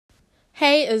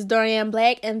Hey, it's Dorian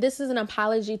Black, and this is an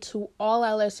apology to all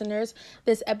our listeners.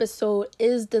 This episode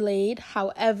is delayed.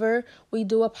 However, we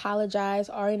do apologize.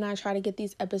 Ari and I try to get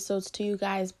these episodes to you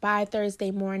guys by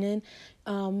Thursday morning.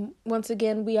 Once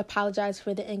again, we apologize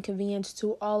for the inconvenience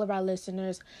to all of our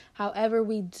listeners. However,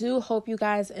 we do hope you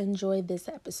guys enjoy this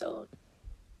episode.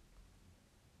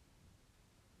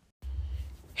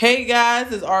 Hey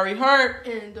guys, it's Ari Hart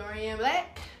and Dorian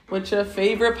Black with your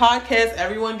favorite podcast,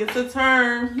 Everyone Gets a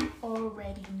Turn. You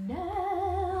already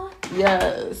know.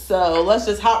 Yeah, so let's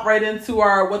just hop right into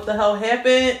our what the hell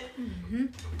happened. Mm-hmm.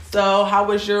 So how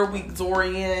was your week,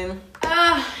 Dorian?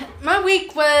 My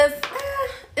week was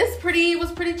it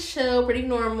was pretty chill, pretty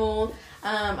normal.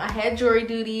 I had jury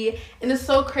duty, and it's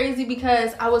so crazy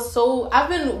because I've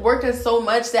been working so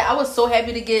much that I was so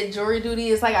happy to get jury duty.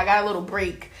 It's like I got a little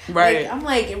break. Right. Like, I'm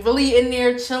like really in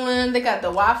there chilling. They got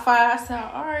the Wi-Fi. I said,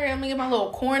 all right, I'm gonna get my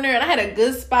little corner, and I had a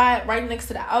good spot right next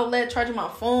to the outlet, charging my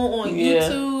phone on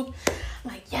YouTube.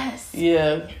 I'm like, yes.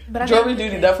 Yeah. But jury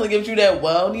duty definitely gives you that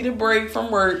well-needed break from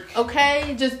work.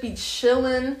 Okay, just be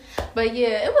chilling. But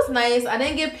yeah, it was nice. I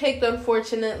didn't get picked,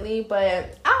 unfortunately,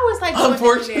 but I always like going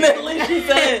unfortunately, she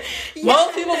said. Yeah.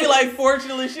 Most people be like,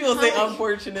 fortunately. She will say,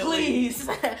 unfortunately. Please.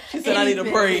 She said, I need a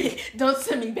break. Don't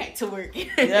send me back to work.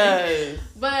 Yes.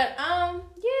 But,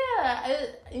 yeah,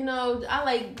 I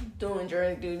like doing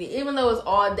jury duty. Even though it's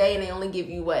all day and they only give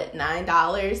you,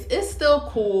 $9? It's still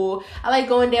cool. I like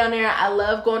going down there. I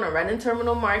love going to Reading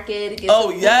Terminal Market.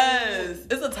 Yes.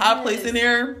 It's a top place in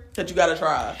here that you gotta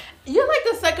try. You're like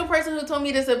the second person who told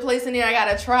me there's a place in there I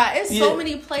gotta try. It's so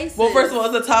many places. Well, first of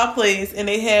all, it's a top place, and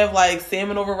they have like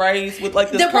salmon over rice with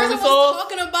like this curry sauce. The person was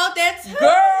talking about that too.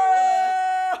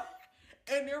 Girl!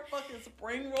 And their fucking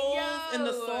spring rolls and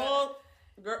the salt.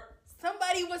 Girl.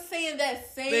 Somebody was saying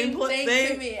that same thing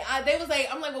to me. They was like,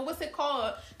 I'm like, well, what's it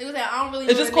called? They was like, I don't really know.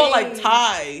 It's just called like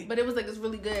Thai. But it was like, it's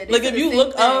really good. Like if you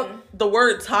look up, the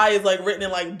word Thai is like written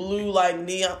in like blue, like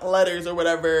neon letters or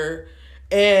whatever.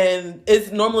 And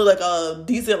it's normally like a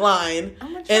decent line.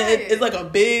 I'm gonna try it's like a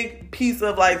big piece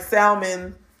of like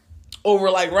salmon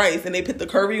over like rice. And they put the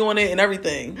curry on it and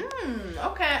everything.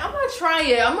 Okay, I'm gonna try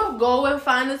it. I'm gonna go and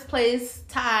find this place,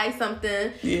 Thai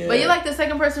something. Yeah. But you're like the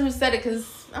second person who said it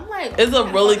because I'm like, it's a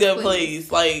really good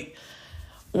place. Like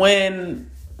when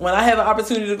I have an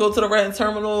opportunity to go to the Reading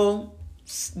Terminal,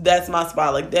 that's my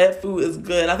spot. Like that food is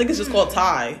good. I think it's just called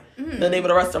Thai, the name of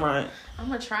the restaurant. I'm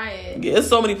gonna try it. Yeah, there's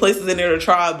so many places in there to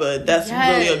try, but that's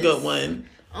really a good one.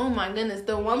 Oh my goodness.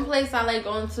 The one place I like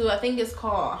going to, I think it's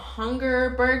called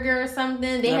Hunger Burger or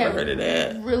something. They Never heard of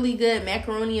that. Really good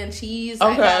macaroni and cheese.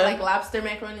 Okay. I got like lobster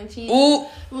macaroni and cheese. Ooh.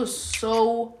 It was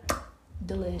so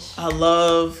delicious. I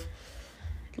love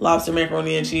lobster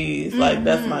macaroni and cheese. Like,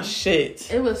 that's my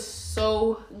shit. It was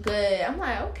so good. I'm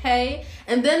like, okay.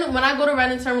 And then when I go to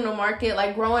Reading Terminal Market,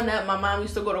 like growing up, my mom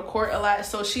used to go to court a lot.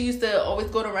 So she used to always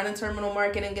go to Reading Terminal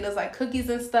Market and get us like cookies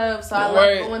and stuff. So I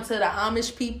love going to the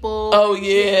Amish people. Oh,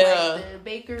 yeah. Like, the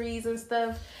bakeries and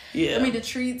stuff. Yeah. I mean, the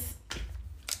treats.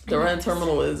 The Reading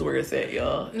Terminal is where it's at,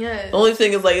 y'all. Yeah. The only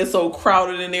thing is, like, it's so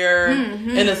crowded in there. And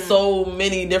there's so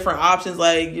many different options.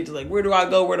 Like, you're just like, where do I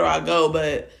go? Where do I go?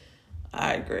 But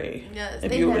I agree. Yes.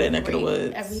 If you're over that neck of the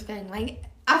woods. Everything. Like,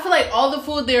 I feel like all the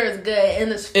food there is good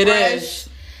and it's fresh. It is.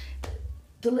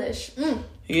 Delish.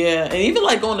 Yeah. And even,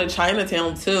 like, going to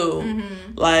Chinatown, too.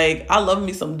 Like, I love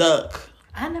me some duck.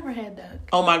 I never had duck.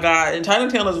 Oh, my God. And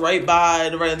Chinatown is right by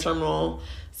the Reading Terminal.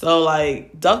 So,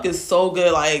 like, duck is so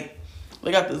good. Like,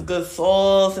 they got this good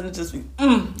sauce and it just be,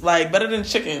 like, better than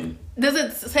chicken. Does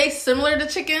it taste similar to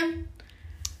chicken?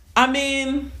 I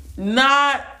mean,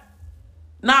 not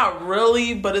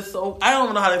really, but it's so, I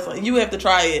don't know how to explain. You have to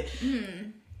try it.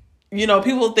 You know,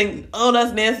 people think, oh,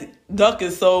 that's nasty. Duck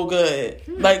is so good.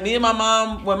 Like, me and my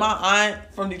mom, when my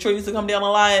aunt from Detroit used to come down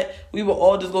a lot, we would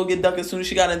all just go get duck as soon as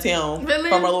she got in town. Really?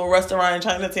 From our little restaurant in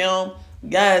Chinatown.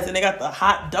 Yes, and they got the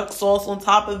hot duck sauce on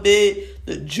top of it,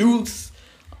 the juice.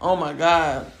 Oh, my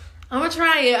God. I'm going to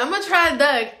try it. I'm going to try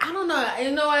duck. I don't know.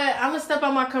 You know what? I'm going to step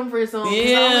out my comfort zone.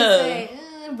 Yeah.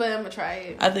 But I'm going to try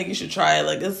it. I think you should try it.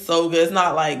 Like, it's so good. It's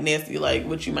not, like, nasty like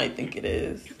what you might think it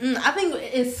is. I think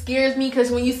it scares me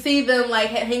because when you see them, like,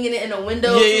 hanging it in a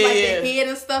window with, like, their head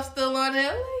and stuff still on it,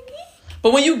 I'm like,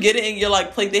 But when you get it in your,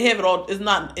 like, plate, they have it all. It's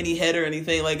not any head or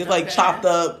anything. Like, it's, like, chopped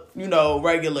up,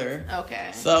 regular.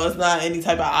 Okay. So, it's not any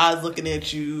type of eyes looking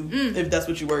at you if that's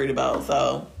what you're worried about.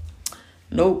 So,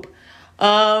 nope.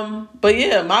 But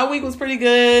yeah, my week was pretty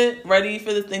good. Ready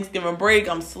for the Thanksgiving break.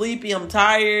 I'm sleepy. I'm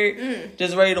tired.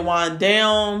 Just ready to wind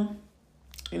down.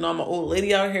 I'm an old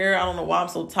lady out here. I don't know why I'm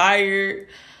so tired.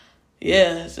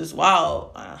 Yeah, it's just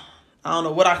wild. I don't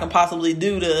know what I can possibly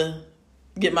do to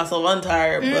get myself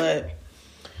untired, but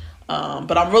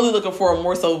But I'm really looking forward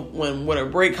more so when winter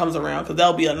break comes around, because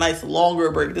that'll be a nice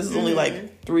longer break. This is only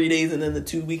like 3 days and then the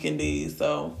 2 weekend days.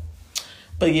 So,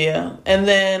 but yeah. And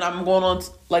then I'm going on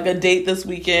like a date this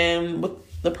weekend with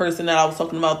the person that I was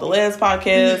talking about the last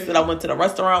podcast that I went to the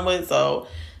restaurant with. So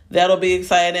that'll be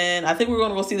exciting. I think we're going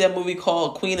to go see that movie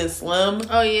called Queen and Slim.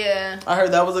 Oh, yeah. I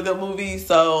heard that was a good movie.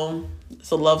 So it's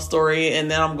a love story.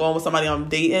 And then I'm going with somebody I'm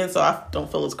dating, so I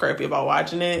don't feel as crappy about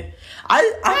watching it. I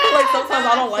feel like sometimes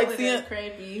I don't like seeing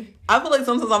crappy. I feel like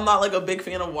sometimes I'm not like a big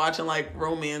fan of watching like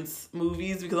romance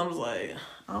movies, because I'm just like,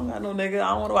 I don't got no nigga, I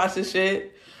don't want to watch this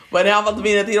shit. But now I'm about to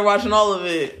be in the theater watching all of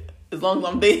it, as long as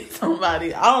I'm dating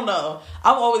somebody. I don't know.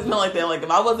 I've always been like that. Like, if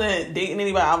I wasn't dating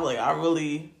anybody, I'm like,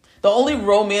 the only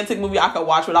romantic movie I could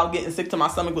watch without getting sick to my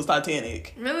stomach was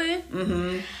Titanic. Really?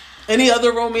 Mm-hmm. Any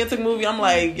other romantic movie, I'm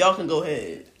like, y'all can go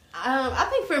ahead. I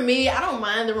think for me, I don't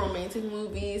mind the romantic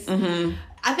movies. Mm-hmm.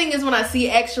 I think it's when I see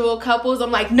actual couples,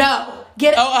 I'm like, no,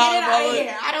 get it out of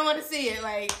here. I don't want to see it.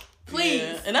 Like, please.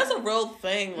 Yeah. And that's a real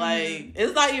thing. Like,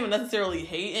 it's not even necessarily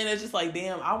hating. It's just like,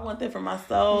 damn, I want that for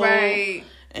myself. Right.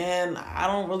 And I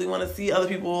don't really want to see other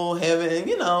people having,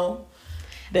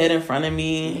 that in front of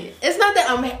me. It's not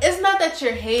that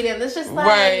you're hating. It's just like,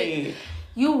 right.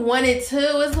 You want it too.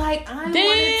 It's like, I want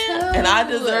it too. And I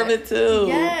deserve it too.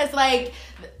 Yes, like,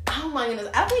 oh my goodness.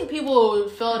 I think people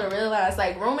fail to realize,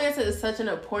 like, romance is such an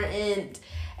important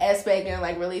aspect in,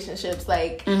 like, relationships.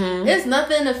 Like, it's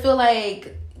nothing to feel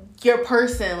like your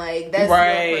person. Like, that's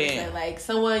your person. Like,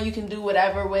 someone you can do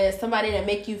whatever with. Somebody that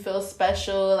make you feel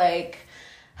special. Like,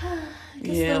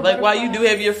 yeah, like, while you do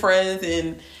have your friends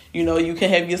and, you can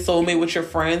have your soulmate with your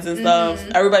friends and stuff,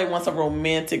 everybody wants a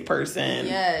romantic person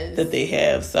that they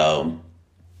have. So,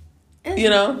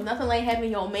 it's nothing like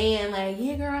having your man, like,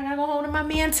 yeah, girl, I gotta go home to my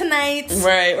man tonight.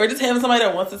 Right. Or just having somebody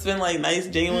that wants to spend, like, nice,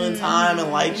 genuine time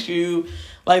and likes you.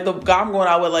 Like, the guy I'm going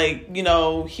out with, like,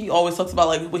 he always talks about,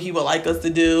 like, what he would like us to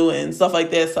do and stuff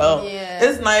like that. So,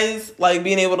 it's nice, like,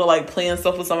 being able to, like, plan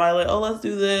stuff with somebody, like, oh, let's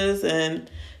do this.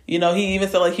 And, he even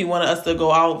said, like, he wanted us to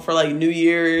go out for, like, New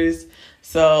Year's.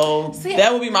 So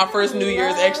that would be my first New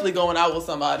Year's actually going out with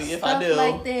somebody if I do.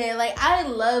 Like that. Like, I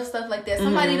love stuff like that.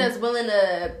 Somebody that's willing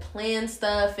to plan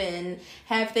stuff and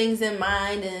have things in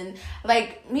mind. And,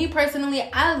 like, me personally,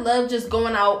 I love just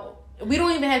going out. We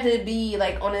don't even have to be,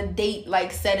 like, on a date,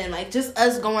 like, setting. Like, just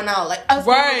us going out. Like, us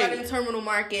going to Terminal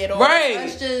Market. Or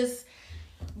us just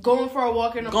going for a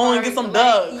walk in the park. Going and get some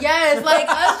Doug. Yes, like,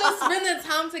 us just spending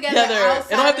time together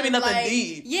outside. It don't have to be nothing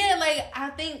deep. Yeah, like, I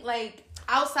think, like,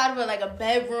 outside of a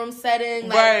bedroom setting,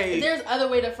 like, there's other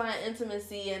way to find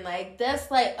intimacy, and, like, that's,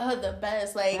 like, the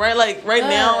best, like, like, right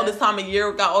now, this time of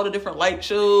year, we got all the different light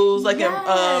shows, like,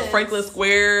 in Franklin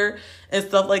Square and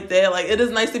stuff like that. Like, it is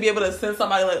nice to be able to send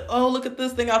somebody, like, oh, look at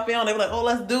this thing I found. They be like, oh,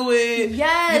 let's do it.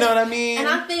 Yes. You know what I mean? And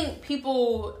I think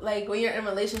people, like, when you're in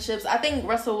relationships, I think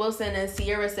Russell Wilson and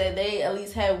Sierra said they at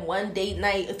least have one date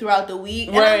night throughout the week.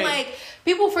 And I'm like,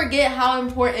 people forget how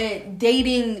important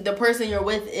dating the person you're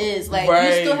with is. Like,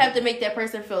 you still have to make that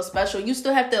person feel special. You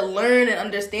still have to learn and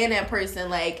understand that person.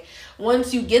 Like,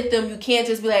 once you get them, you can't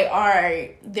just be like, all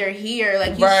right, they're here.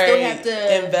 Like, you still have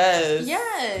to invest.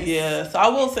 Yes. Yeah. So I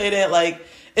will say that, like,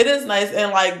 it is nice.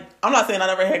 And, like, I'm not saying I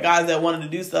never had guys that wanted to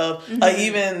do stuff. Like,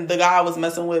 even the guy I was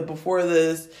messing with before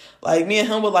this, like, me and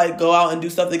him would, like, go out and do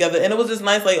stuff together. And it was just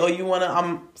nice. Like, oh, you want to,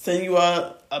 I'm sending you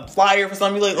a flyer for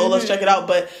something. You're like, oh, let's check it out.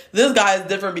 But this guy is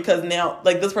different because now,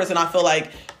 like, this person, I feel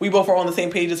like we both are on the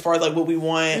same page as far as, like, what we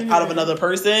want out of another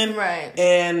person. Right.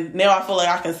 And now I feel like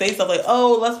I can say stuff like,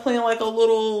 oh, let's plan, like, a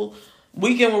little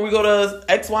weekend where we go to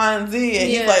X, Y, and Z. And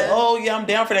he's like, oh, yeah, I'm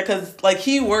down for that. Because, like,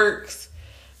 he works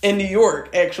in New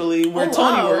York, actually, where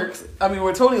Tony works. I mean,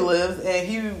 where Tony lives. And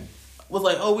he was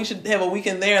like, oh, we should have a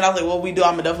weekend there. And I was like, well, we do.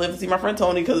 I'm going to definitely have to see my friend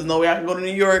Tony because there's no way I can go to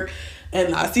New York.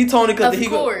 And I see Tony because he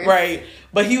goes,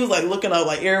 but he was like looking up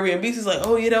like Airbnb. He's like,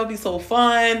 oh yeah, that would be so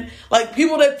fun. Like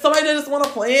somebody that just want to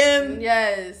plan,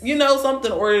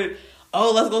 something, or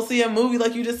oh, let's go see a movie,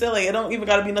 like you just said. Like, it don't even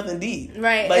got to be nothing deep,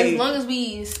 right? Like, as long as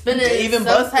we spend some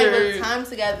type of time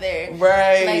together,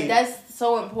 right? Like, that's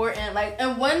so important. Like,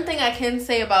 and one thing I can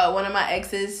say about one of my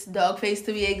exes, Dogface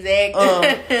to be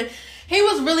exact. He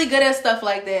was really good at stuff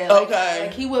like that. Like,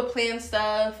 like, he would plan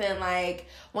stuff, and, like,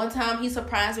 one time he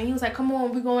surprised me. He was like, come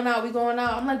on, we going out.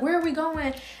 I'm like, where are we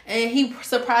going? And he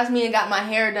surprised me and got my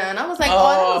hair done. I was like, that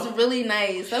was really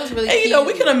nice. That was really cute. And,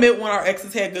 we can admit when our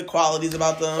exes had good qualities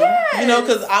about them. Yes.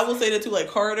 Because I will say that too, like,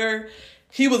 Carter,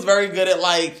 he was very good at,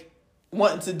 like,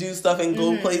 wanting to do stuff and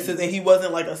go places, and he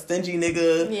wasn't like a stingy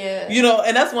nigga. Yeah. You know,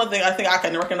 and that's one thing I think I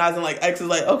can recognize in like exes,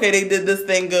 like, okay, they did this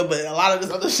thing good, but a lot of this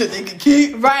other shit they could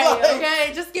keep. Right, like,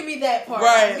 okay, just give me that part.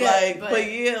 Right, Good, but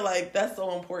yeah, like, that's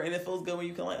so important. It feels good when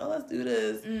you can like, oh, let's do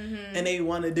this. And they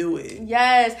want to do it.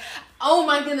 Yes. Oh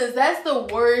my goodness, that's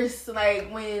the worst, like,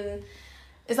 when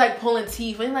it's like pulling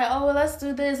teeth. When you're like, oh, well, let's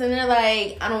do this. And they're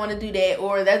like, I don't want to do that.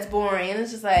 Or that's boring. And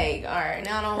it's just like, all right,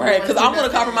 now I don't Right, because I'm going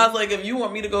to compromise. Like, if you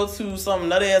want me to go to some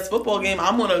nut-ass football game,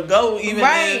 I'm going to go even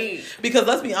if... Because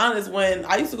let's be honest, when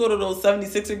I used to go to those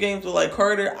 76er games with, like,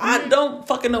 Carter, I don't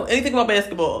fucking know anything about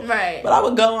basketball. Right. But I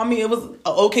would go. I mean, it was an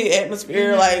okay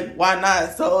atmosphere. Like, why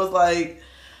not? So it was like,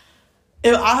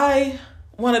 if I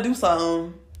want to do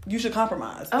something, you should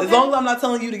compromise. Okay. As long as I'm not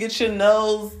telling you to get your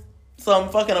nails... some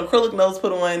fucking acrylic nails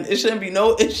put on, it shouldn't be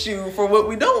no issue for what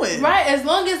we're doing. Right, as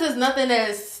long as it's nothing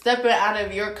that's stepping out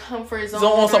of your comfort zone.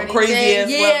 On some crazy ass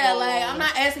level. Like, I'm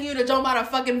not asking you to jump out a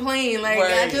fucking plane. Like,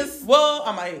 right.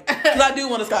 I might. Because I do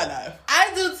want to skydive.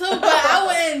 I do too, but I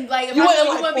wouldn't, like, if you I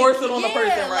wouldn't, like, force it on the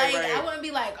person, right, like, I wouldn't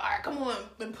be like, all right, come on,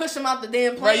 and push him out the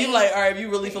damn plane. Right, you like, all right, if you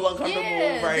really feel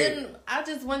uncomfortable, right. Then I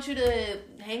just want you to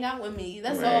hang out with me.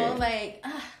 That's all, like,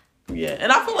 Yeah,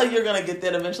 and I feel like you're going to get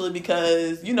that eventually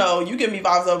because, you know, you give me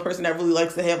vibes of a person that really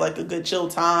likes to have, like, a good chill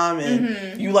time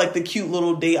and you like the cute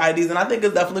little date ideas. And I think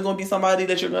it's definitely going to be somebody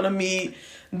that you're going to meet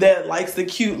that likes the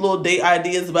cute little date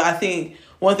ideas. But I think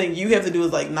one thing you have to do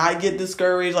is, like, not get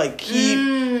discouraged. Like, keep,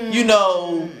 you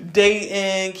know,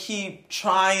 dating, keep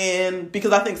trying.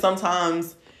 Because I think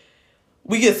sometimes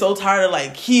we get so tired of,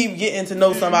 like, keep getting to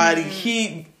know somebody,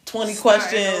 keep 20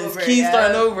 questions, keep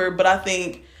starting over. But I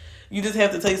think... you just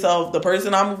have to tell yourself, the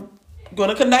person I'm going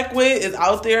to connect with is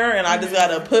out there, and I just got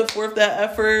to put forth that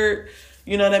effort.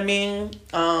 You know what I mean?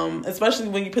 Especially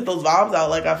when you put those vibes out,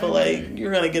 like, I feel like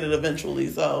you're going to get it eventually,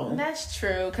 so. That's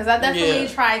true, because I definitely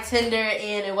tried Tinder,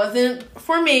 and it wasn't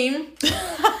for me.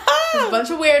 A bunch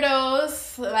of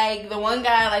weirdos. Like, the one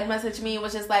guy, like, messaged me,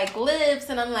 was just like, lips,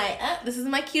 and I'm like, this is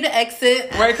my cue to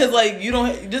exit. Right, because, like, you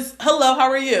don't, just, hello, how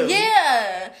are you?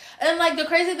 Yeah. And, like, the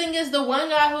crazy thing is, the one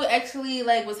guy who actually,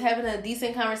 like, was having a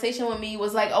decent conversation with me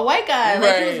was, like, a white guy.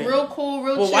 Like, he was real cool,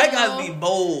 real chill. White guys be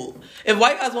bold. If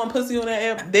white guys want pussy on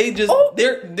that app, they just,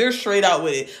 they're straight out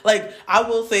with it. Like, I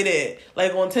will say that.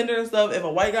 Like, on Tinder and stuff, if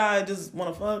a white guy just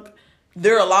want to fuck,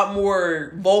 they're a lot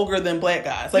more vulgar than black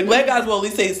guys. Like, black guys will at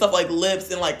least say stuff like lips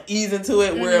and, like, ease into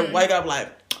it, where white guys be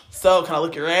like, so, can I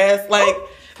lick your ass? Like,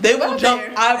 they will jump,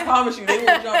 I promise you, they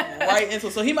will jump right into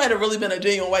it. So, he might have really been a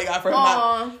genuine white guy for him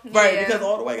not. Right, because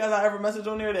all the white guys I ever messaged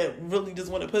on there that really just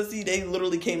wanted pussy, they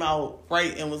literally came out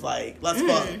right and was like, let's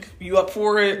fuck. You up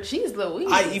for it? Jeez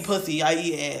Louise. I eat pussy, I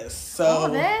eat ass. So,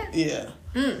 all that? Yeah.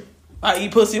 I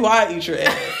eat pussy while I eat your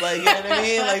ass. Like, you know what I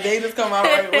mean? Like, they just come out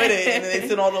right with it. And then they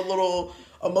send all the little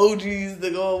emojis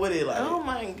that go with it. Like, oh,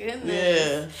 my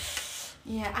goodness.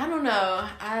 Yeah, I don't know.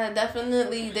 I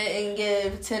definitely didn't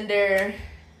give Tinder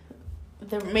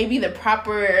maybe the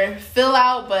proper fill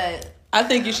out, but... I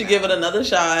think you should give it another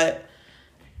shot,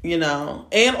 you know.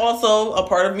 And also, a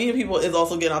part of meeting people is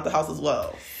also getting out the house as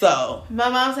well. So... my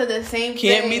mom said the same thing.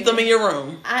 Can't meet them in your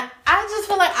room. I just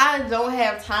feel like I don't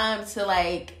have time to,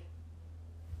 like...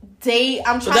 date.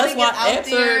 I'm trying to get out there.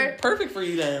 That's why apps are perfect for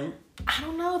you then. I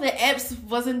don't know. The apps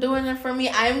wasn't doing it for me.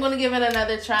 I am going to give it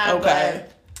another try. Okay.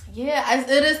 But yeah,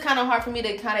 it is kind of hard for me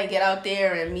to kind of get out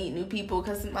there and meet new people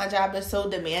because my job is so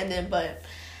demanding. But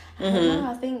I don't know.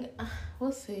 I think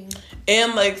we'll see.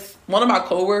 And like one of my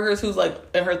coworkers who's like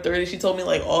in her 30s, she told me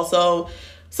like also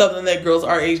something that girls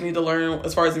our age need to learn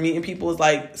as far as meeting people is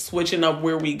like switching up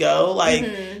where we go. Like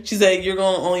she said, you're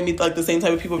going to only meet like the same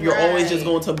type of people if you're always just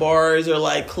going to bars or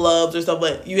like clubs or stuff.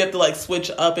 But you have to like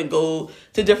switch up and go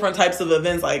to different types of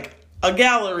events like a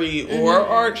gallery or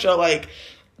art show. Like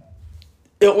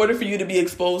in order for you to be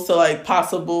exposed to like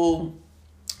possible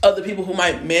other people who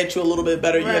might match you a little bit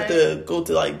better, you have to go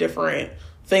to like different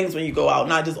things when you go out,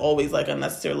 not just always like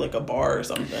unnecessarily like a bar or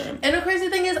something. And the crazy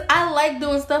thing is, I like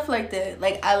doing stuff like that.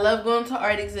 Like I love going to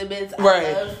art exhibits.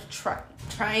 I love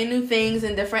trying new things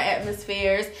in different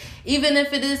atmospheres. Even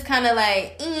if it is kind of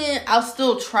like, I'll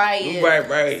still try it.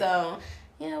 Right. So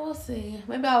yeah, we'll see.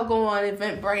 Maybe I'll go on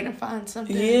Eventbrite and find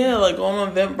something. Yeah, like go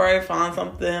on Eventbrite, find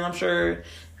something. I'm sure.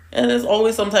 And there's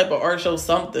always some type of art show,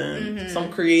 something, some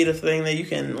creative thing that you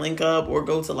can link up or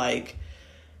go to like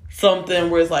something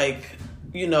where it's like,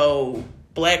 you know,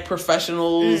 black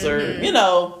professionals or, you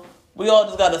know, we all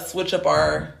just got to switch up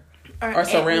our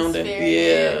surroundings.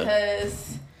 Yeah.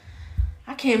 Because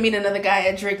I can't meet another guy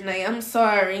at Drake night. I'm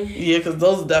sorry. Yeah, because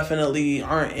those definitely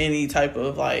aren't any type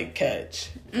of like catch.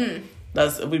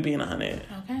 That's, we being 100.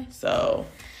 Okay. So.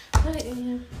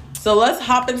 Yeah. So let's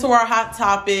hop into our hot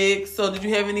topics. So did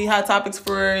you have any hot topics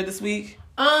for this week?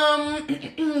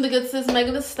 The good sis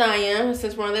Megan Thee Stallion,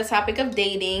 since we're on the topic of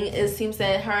dating, it seems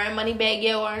that her and Moneybagg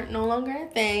Yo are no longer a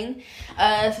thing.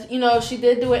 She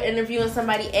did do an interview and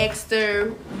somebody asked her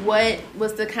what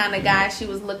was the kind of guy she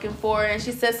was looking for, and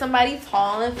she said somebody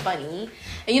tall and funny.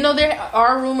 And there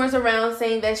are rumors around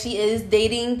saying that she is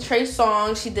dating Trey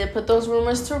Songz. She did put those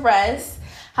rumors to rest.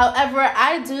 However,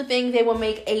 I do think they will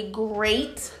make a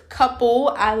great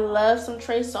couple. I love some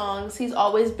Trey Songz. He's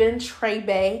always been Trey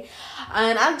Bay.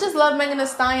 And I just love Megan Thee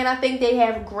Stallion. I think they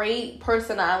have great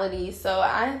personalities. So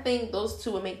I think those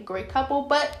two would make a great couple.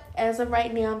 But as of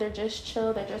right now, they're just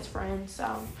chill. They're just friends.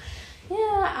 So,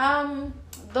 yeah.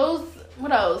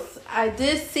 What else? I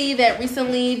did see that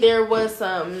recently there was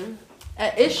an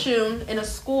issue in a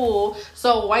school.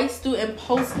 So a white student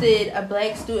posted a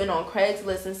black student on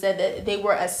Craigslist and said that they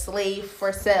were a slave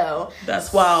for sale.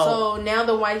 That's wild. So now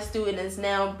the white student is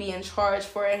now being charged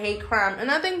for a hate crime, and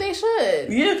I think they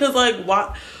should. Yeah, because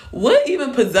what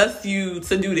even possessed you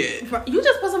to do that? You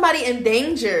just put somebody in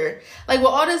danger. Like with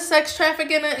all this sex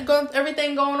trafficking and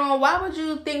everything going on, why would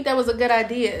you think that was a good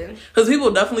idea? Because people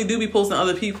definitely do be posting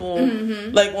other people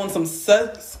like on some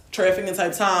sex trafficking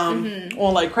type time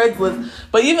on like Craigslist.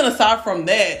 But even aside from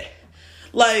that,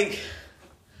 like,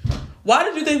 why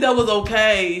did you think that was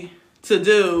okay to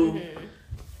do?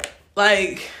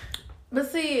 Like,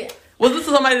 but see, was this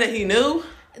somebody that he knew?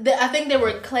 I think they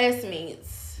were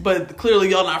classmates. But clearly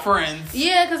y'all not friends.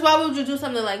 Yeah, because why would you do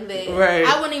something like that? Right.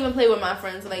 I wouldn't even play with my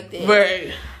friends like that.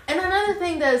 Right. And another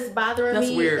thing that's bothering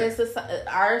me is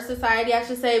our society, I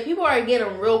should say, people are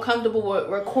getting real comfortable with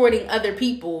recording other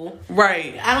people.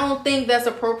 Right. I don't think that's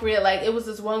appropriate. Like, it was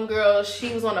this one girl,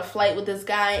 she was on a flight with this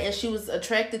guy, and she was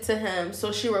attracted to him,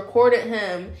 so she recorded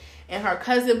him. And her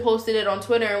cousin posted it on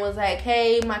Twitter and was like,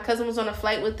 hey, my cousin was on a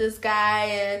flight with this guy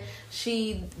and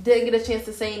she didn't get a chance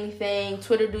to say anything.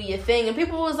 Twitter, do your thing. And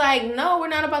people was like, no, we're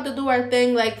not about to do our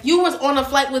thing. Like, you was on a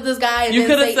flight with this guy and you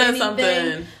could have said anything.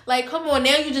 something. Like, come on,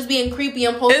 now you're just being creepy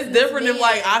and posting. It's different if,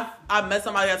 like, I met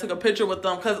somebody, I took a picture with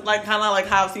them. Because, like, kind of like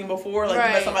how I've seen before. Like,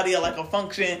 you met somebody at, like, a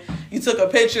function. You took a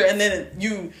picture and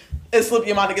then it slipped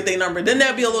your mind to get their number. Then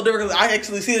that'd be a little different because I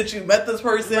actually see that you met this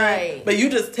person. Right. But you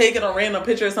just taking a random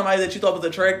picture of somebody that you thought was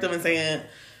attractive and saying,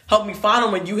 help me find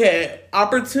them when you had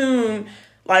opportunity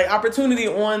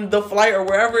on the flight or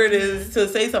wherever it is to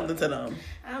say something to them.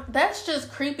 That's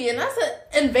just creepy, and that's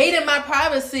invading my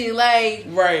privacy. Like,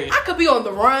 right. I could be on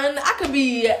the run. I could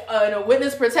be in a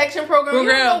witness protection program. You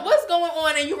don't know what's going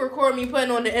on, and you record me putting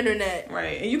on the internet.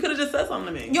 Right, and you could have just said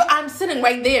something to me. I'm sitting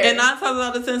right there. And 9 times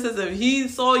out of 10 says if he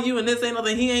saw you and this ain't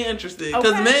nothing, he ain't interested.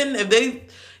 Because men, if they,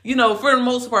 for the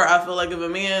most part, I feel like if a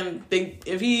man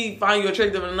if he find you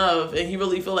attractive enough and he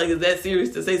really feel like it's that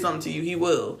serious to say something to you, he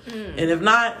will. And if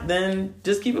not, then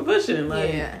just keep it pushing.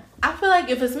 Like, yeah. I feel like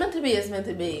if it's meant to be, it's meant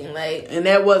to be. Like, and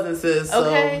that wasn't, sis.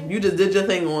 Okay. So you just did your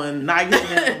thing on not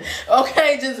getting him.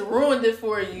 Okay, just ruined it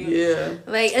for you. Yeah.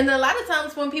 Like, and a lot of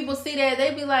times when people see that,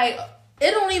 they be like,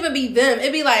 it don't even be them.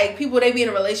 It be like people they be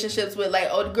in relationships with, like,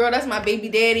 oh, girl, that's my baby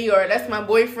daddy, or that's my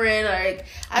boyfriend, or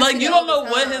like you don't know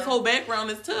what his whole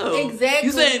background is too. Exactly.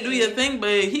 You saying do your thing,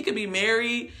 but he could be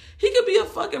married. He could be a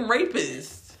fucking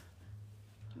rapist.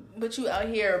 But you out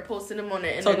here posting him on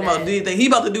the internet. Talking about do you think he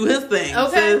about to do his thing?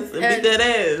 Okay. Sis, and beat that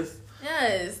ass.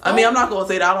 Yes. I mean, I'm not gonna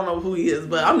say that I don't know who he is,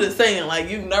 but I'm just saying, like,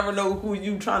 you never know who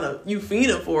you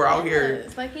feeding for out here.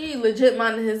 It's like he legit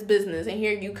minding his business, and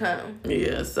here you come.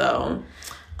 Yeah. So,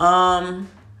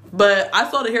 but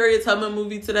I saw the Harriet Tubman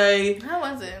movie today. How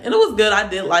was it? And it was good. I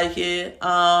did like it.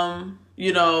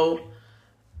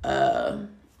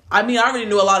 I mean, I already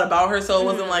knew a lot about her, so it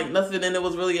wasn't like nothing in it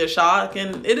was really a shock.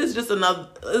 And it is just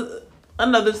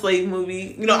another slave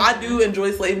movie. I do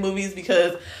enjoy slave movies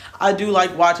because I do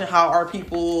like watching how our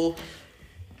people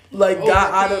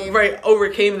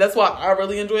overcame. That's why I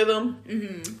really enjoy them.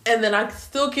 Mm-hmm. And then I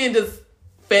still can't just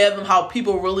fathom how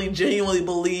people really genuinely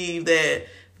believe that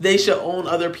they should own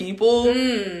other people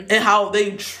and how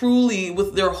they truly,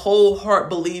 with their whole heart,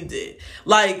 believed it.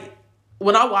 Like,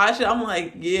 when I watch it, I'm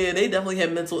like, yeah, they definitely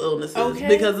had mental illnesses. Okay.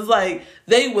 Because it's like,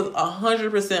 they was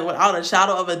 100%, without a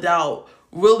shadow of a doubt,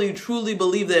 really, truly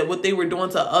believe that what they were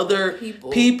doing to other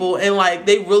people. And, like,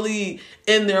 they really,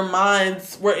 in their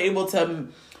minds, were able to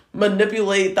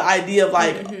manipulate the idea of,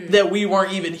 like, that we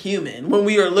weren't even human. When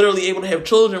we are literally able to have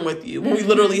children with you. When we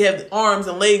literally have arms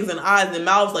and legs and eyes and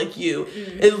mouths like you.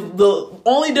 Is the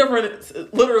only difference,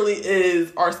 literally,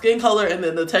 is our skin color and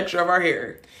then the texture of our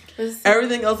hair.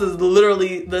 Everything else is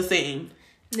literally the same.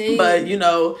 But,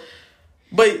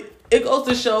 but it goes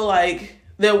to show, like,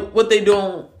 that what they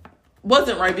doing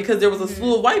wasn't right because there was a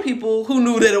slew of white people who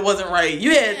knew that it wasn't right.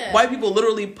 You had white people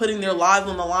literally putting their lives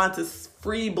on the line to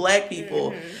free black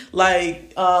people.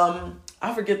 Like,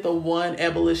 I forget the one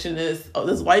abolitionist,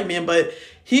 this white man, but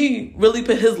he really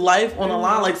put his life on the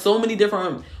line. Like, so many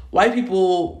different white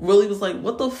people really was like,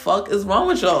 what the fuck is wrong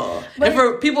with y'all? But, and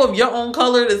for people of your own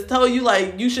color to tell you,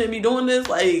 like, you shouldn't be doing this,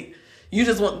 like, you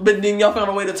just want, but then y'all found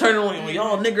a way to turn it on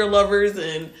y'all nigger lovers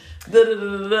and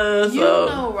you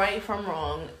know right from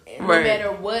wrong. No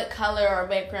matter what color or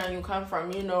background you come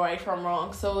from, you know right from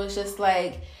wrong. So it's just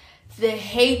like the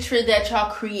hatred that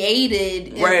y'all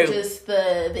created is just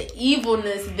the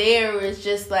evilness there is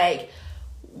just like,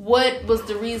 what was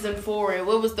the reason for it?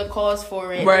 What was the cause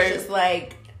for it? It's just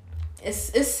like,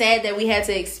 it's sad that we had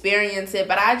to experience it,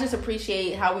 but I just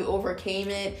appreciate how we overcame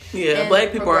it. Yeah,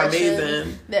 black people are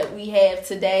amazing. That we have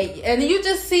today. And you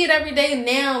just see it every day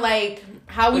now, like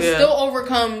how we still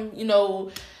overcome, you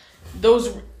know,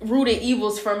 those rooted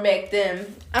evils from back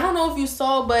then. I don't know if you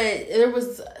saw, but it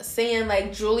was saying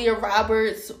like Julia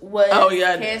Roberts was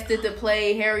casted to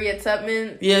play Harriet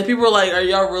Tubman. Yeah, people were like, are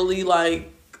y'all really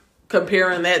like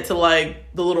comparing that to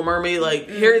like The Little Mermaid? Like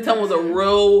Harriet Tubman was a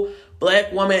real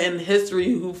black woman in history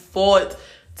who fought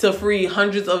to free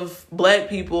hundreds of black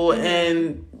people,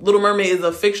 and Little Mermaid is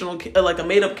a fictional, like a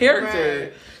made up character.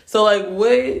 Right. So like,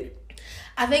 what?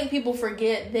 I think people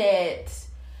forget that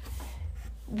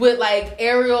with like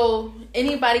Ariel,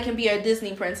 anybody can be a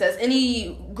Disney princess.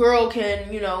 Any girl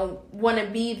can, you know, want to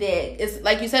be that. It's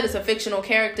like you said, it's a fictional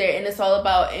character, and it's all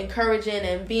about encouraging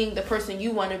and being the person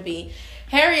you want to be.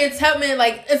 Harriet Tubman,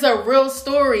 like, it's a real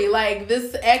story. Like,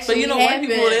 this actually But you know, happened.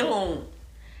 White people,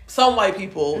 some white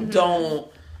people don't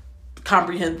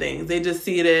comprehend things. They just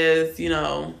see it as, you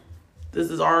know, this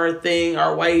is our thing,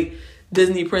 our white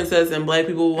Disney princess, and black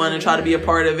people want to try to be a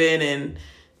part of it, and,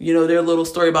 you know, their little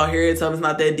story about Harriet Tubman's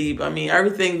not that deep. I mean,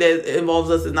 everything that involves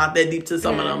us is not that deep to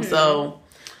some of them, so...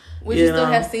 Would you still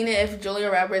have seen it if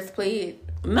Julia Roberts played...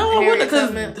 No, I wouldn't,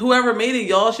 because whoever made it,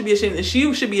 y'all should be ashamed. And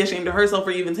she should be ashamed of herself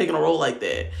for even taking a role like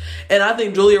that. And I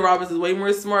think Julia Roberts is way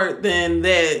more smart than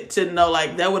that to know,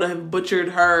 like, that would have butchered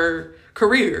her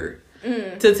career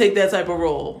to take that type of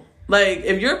role. Like,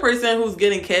 if you're a person who's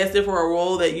getting casted for a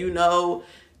role that you know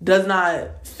does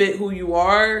not fit who you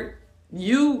are,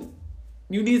 you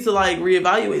need to, like,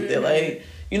 reevaluate that. Like,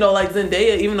 you know, like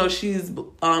Zendaya, even though she's,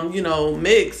 you know,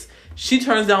 mixed, she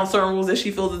turns down certain roles that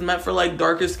she feels is meant for, like,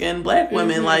 darker skinned black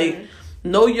women. Like,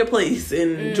 know your place.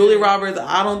 And Julia Roberts,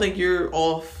 I don't think you're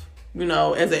off, you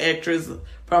know, as an actress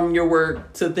from your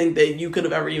work to think that you could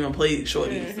have ever even played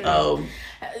Shorty.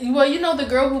 Well, you know, the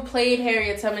girl who played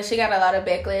Harriet Tubman, she got a lot of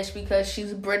backlash because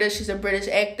she's British. She's a British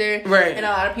actor. Right. And a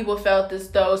lot of people felt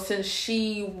as though since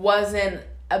she wasn't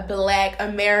a black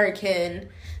American,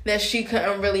 that she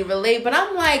couldn't really relate. But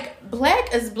I'm like,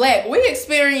 black is black. We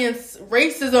experience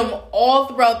racism all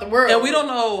throughout the world. And we don't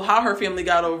know how her family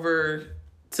got over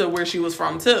to where she was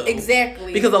from, too.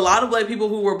 Exactly. Because a lot of black people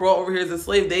who were brought over here as a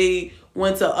slave, they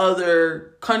went to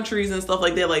other countries and stuff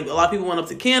like that. Like, a lot of people went up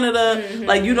to Canada.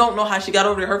 Like, you don't know how she got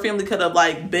over there. Her family could have,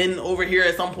 like, been over here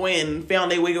at some point and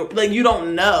found their way over. Like, you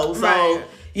don't know. So,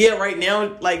 yeah, right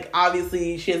now, like,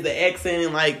 obviously, she has the accent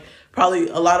and, like, probably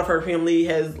a lot of her family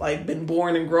has, like, been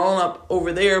born and grown up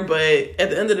over there, but at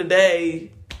the end of the day,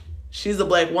 she's a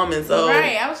black woman, so...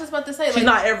 Right, I was just about to say... She's like,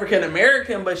 not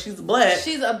African-American, but she's black.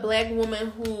 She's a black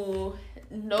woman who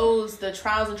knows the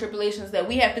trials and tribulations that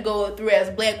we have to go through as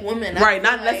black women. Right,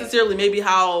 not necessarily maybe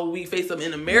how we face them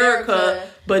in America,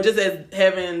 but just as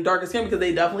having darker skin, because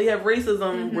they definitely have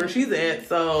racism where she's at,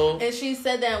 so... And she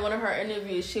said that in one of her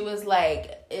interviews. She was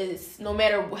like, it's no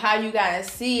matter how you guys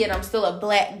see it, I'm still a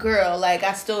black girl. Like,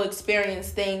 I still experience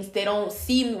things. They don't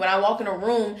see me when I walk in a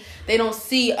room. They don't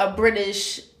see a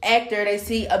British actor. They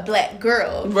see a black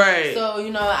girl. Right. So,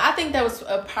 you know, I think that was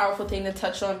a powerful thing to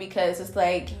touch on, because it's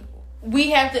like,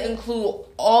 we have to include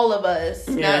all of us,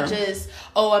 not just,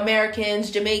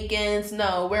 Americans, Jamaicans.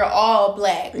 No, we're all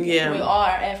black. Yeah. We all are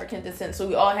African descent, so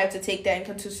we all have to take that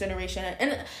into consideration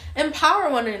and empower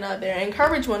one another,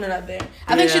 encourage one another.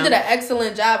 I think she did an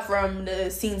excellent job from the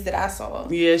scenes that I saw.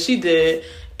 Yeah, she did.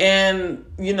 And,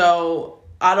 you know,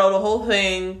 out of the whole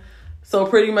thing, so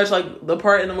pretty much, like, the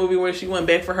part in the movie where she went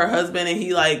back for her husband and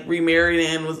he, like, remarried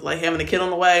and was, like, having a kid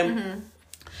on the way.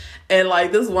 And,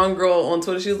 like, this one girl on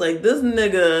Twitter, she was like, this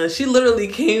nigga, she literally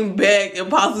came back and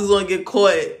possibly was going to get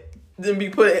caught and be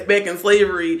put back in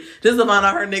slavery just to find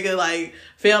out her nigga, like,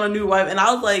 found a new wife. And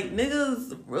I was like,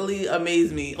 niggas really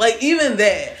amaze me. Like, even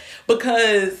that.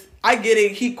 Because I get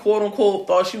it. He, quote-unquote,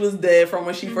 thought she was dead from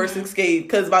when she first escaped.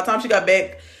 Because by the time she got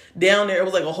back down there, it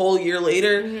was, like, a whole year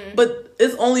later. But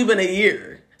it's only been a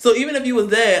year. So even if you was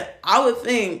dead, I would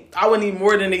think I would need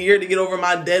more than a year to get over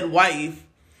my dead wife.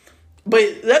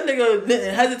 But that nigga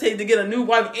didn't hesitate to get a new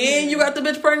wife, and you got the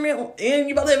bitch pregnant, and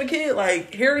you about to have a kid.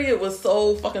 Like, Harriet was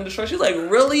so fucking distraught. She's like,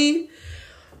 really?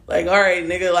 Like, all right,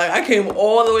 nigga. Like, I came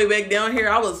all the way back down here.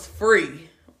 I was free.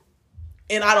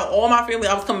 And out of all my family,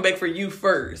 I was coming back for you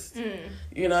first.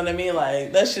 You know what I mean?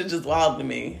 Like, that shit just wild to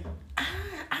me.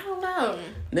 I don't know.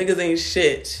 Niggas ain't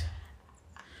shit.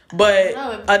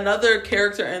 But another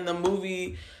character in the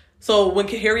movie, so when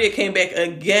Harriet came back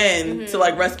again to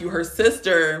like rescue her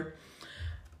sister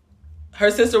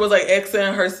was like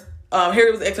asking her,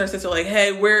 Harriet was asking her sister like,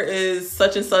 hey, where is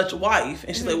such and such wife?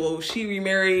 And she's like, well, she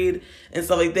remarried and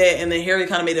stuff like that. And then Harriet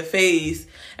kind of made a face,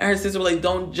 and her sister was like,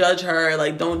 don't judge her,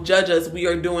 like, don't judge us. We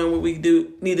are doing what we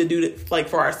need to do like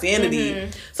for our sanity.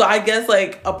 So I guess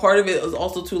like a part of it was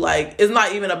also to like, it's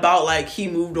not even about like he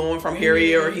moved on from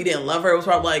Harriet or he didn't love her. It was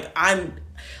probably like, I'm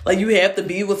like, you have to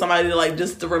be with somebody to like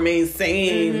just to remain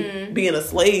sane being a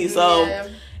slave. So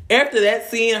after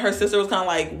that scene, her sister was kind of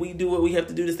like, we do what we have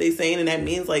to do to stay sane. And that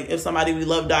means like if somebody we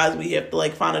love dies, we have to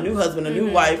like find a new husband, a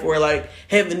new wife, or like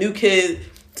have a new kid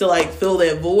to like fill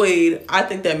that void. I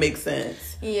think that makes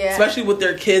sense. Yeah. Especially with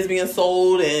their kids being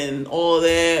sold and all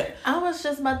that. I was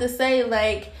just about to say,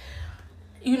 like,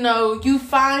 you know, you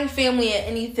find family in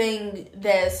anything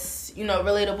that's, you know,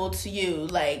 relatable to you.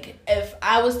 Like, if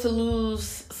I was to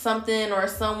lose something or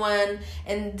someone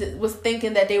and was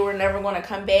thinking that they were never going to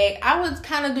come back, I would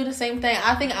kind of do the same thing.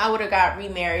 I think I would have got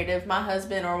remarried if my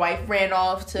husband or wife ran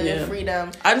off to freedom.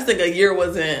 I just think a year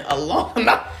wasn't a long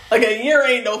enough. Like, a year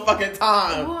ain't no fucking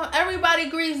time. Well,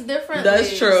 everybody grieves differently.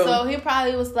 That's true. So he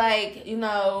probably was like, you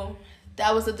know,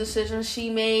 that was a decision she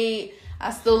made. I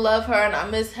still love her and I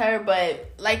miss her,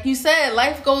 but like you said,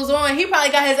 life goes on. He probably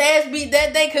got his ass beat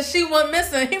that day because she went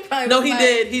missing.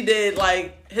 He did.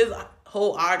 Like, his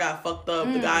whole eye got fucked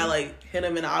up. The guy like hit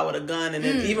him in the eye with a gun, and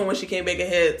then even when she came back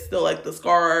ahead, still like the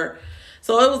scar.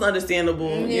 So it was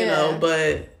understandable, you know.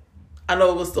 But I know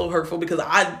it was still hurtful because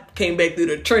I came back through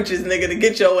the trenches, nigga, to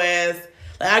get your ass.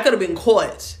 Like, I could have been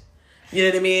caught. You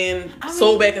know what I mean?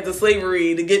 Sold back into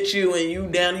slavery to get you, and you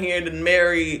down here to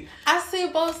marry. I see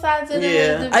both sides of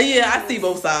it. I see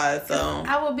both sides. So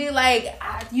I would be like,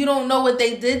 you don't know what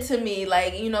they did to me.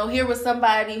 Like, you know, here was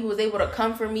somebody who was able to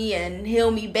comfort me and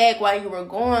heal me back while you were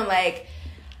gone. Like,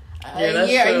 a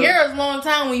year is a long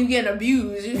time when you getting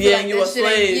abused. You feel like you a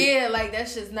slave. Like that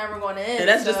shit's never going to end. And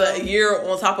that's just a year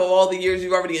on top of all the years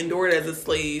you've already endured as a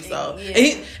slave. So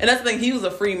and that's the thing, he was a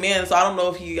free man, so I don't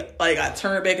know if he like got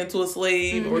turned back into a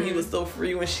slave or he was still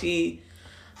free when she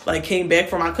like came back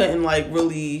from. I wasn't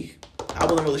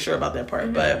really sure about that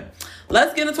part. But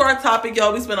let's get into our topic,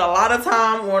 y'all. We spent a lot of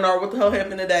time on our what the hell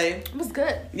happened today. It was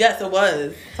good. Yes, it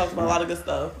was. Talked about a lot of good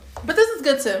stuff. But this is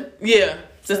good too. Yeah.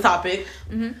 This topic.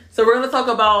 So we're going to talk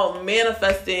about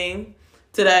manifesting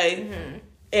today.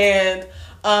 And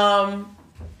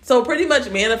so pretty much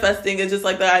manifesting is just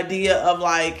like the idea of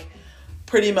like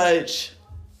pretty much,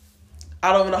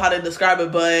 I don't even know how to describe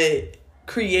it, but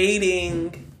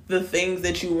creating the things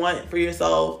that you want for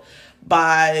yourself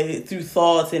through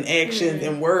thoughts and actions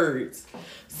and words.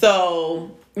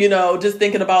 So, you know, just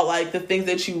thinking about like the things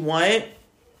that you want.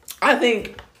 I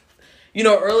think, you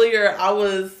know, earlier I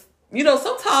was, you know,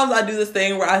 sometimes I do this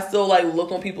thing where I still, like,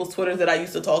 look on people's Twitters that I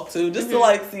used to talk to just to,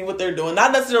 like, see what they're doing.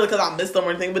 Not necessarily because I miss them or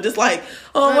anything, but just, like,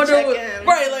 I wonder what...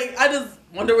 Right, like, I just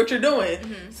wonder what you're doing.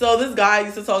 So this guy I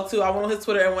used to talk to, I went on his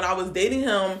Twitter, and when I was dating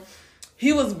him,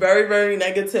 he was very, very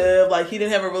negative. Like, he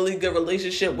didn't have a really good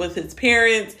relationship with his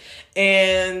parents,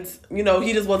 and, you know,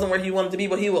 he just wasn't where he wanted to be,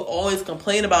 but he would always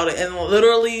complain about it. And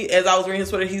literally, as I was reading his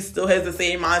Twitter, he still has the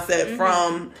same mindset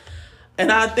from... And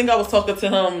I think I was talking to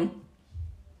him...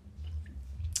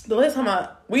 The last time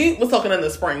we was talking in the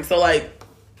spring, so like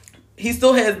he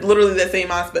still has literally that same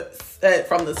mindset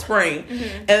from the spring,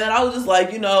 and then I was just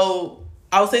like, you know,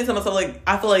 I was saying to myself like,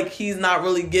 I feel like he's not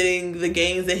really getting the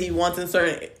gains that he wants in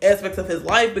certain aspects of his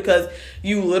life because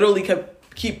you literally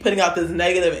keep putting out this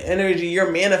negative energy.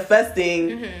 You're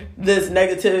manifesting this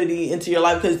negativity into your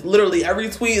life because literally every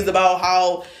tweet is about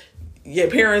how your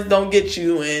parents don't get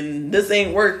you and this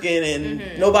ain't working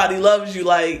and nobody loves you.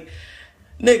 Like,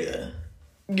 nigga,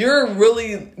 you're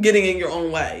really getting in your own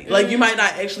way. Like, you might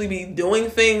not actually be doing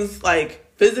things, like,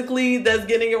 physically that's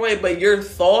getting in your way, but your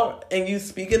thought and you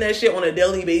speaking that shit on a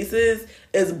daily basis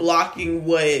is blocking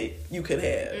what you could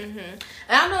have. And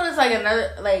I noticed, like,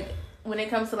 another, like, when it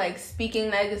comes to, like, speaking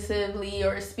negatively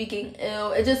or speaking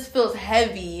ill, it just feels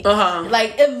heavy.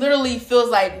 Like, it literally feels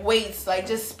like weights. Like,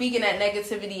 just speaking that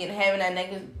negativity and having that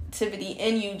negativity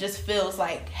in you just feels,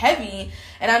 like, heavy.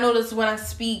 And I notice when I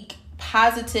speak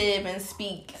positive and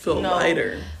speak, feel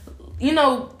lighter.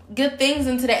 Good things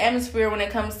into the atmosphere when it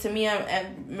comes to me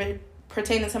and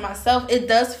pertaining to myself. It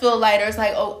does feel lighter. It's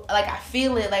like, I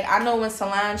feel it. Like, I know when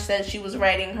Solange said she was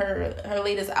writing her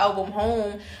latest album,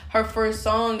 Home, her first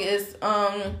song is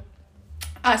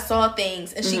I saw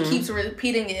things, and she keeps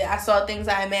repeating it. I saw things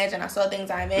I imagine. I saw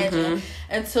things I imagine.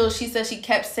 Until she said she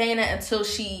kept saying it until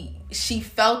she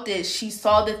felt it. She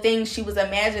saw the things she was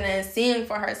imagining and seeing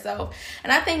for herself.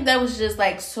 And I think that was just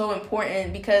like so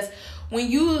important, because when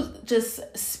you just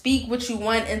speak what you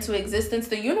want into existence,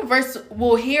 the universe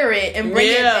will hear it and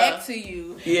bring it back to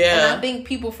you. Yeah. And I think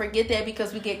people forget that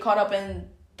because we get caught up in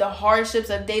the hardships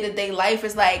of day-to-day life.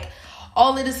 It's like,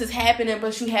 all of this is happening,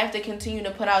 but you have to continue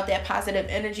to put out that positive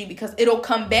energy because it'll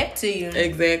come back to you.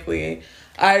 Exactly.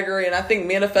 I agree. And I think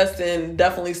manifesting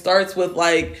definitely starts with,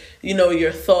 like,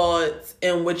 your thoughts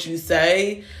and what you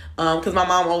say. Because my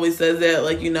mom always says that,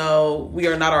 like, we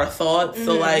are not our thoughts.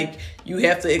 So, like, you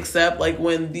have to accept, like,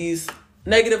 when these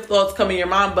negative thoughts come in your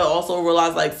mind, but also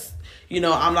realize, like,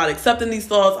 I'm not accepting these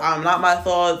thoughts. I'm not my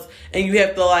thoughts. And you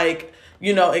have to, like,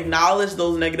 acknowledge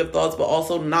those negative thoughts, but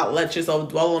also not let yourself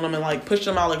dwell on them and, like, push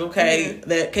them out. Like, okay,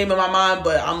 that came in my mind,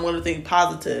 but I'm going to think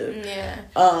positive. Yeah.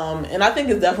 And I think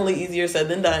it's definitely easier said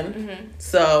than done.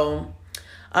 So,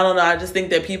 I don't know. I just think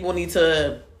that people need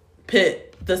to put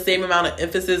the same amount of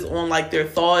emphasis on, like, their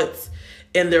thoughts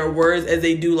and their words as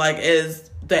they do, like, as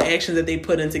the actions that they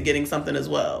put into getting something as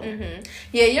well.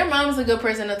 Yeah, your mom's a good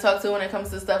person to talk to when it comes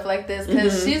to stuff like this,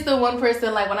 because she's the one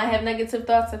person, like, when I have negative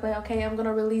thoughts, I'm like, okay, I'm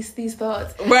gonna release these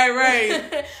thoughts.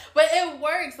 Right. But it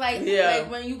works. Like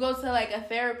when you go to, like, a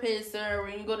therapist, or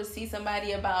when you go to see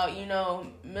somebody about,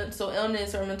 mental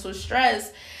illness or mental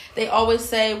stress, they always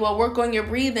say, well, work on your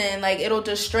breathing. Like, it'll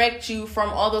distract you from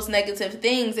all those negative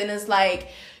things. And it's like,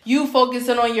 you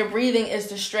focusing on your breathing is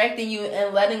distracting you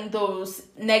and letting those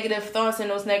negative thoughts and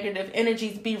those negative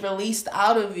energies be released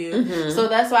out of you. So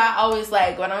that's why I always,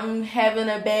 like, when I'm having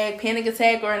a bad panic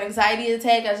attack or an anxiety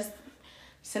attack, I just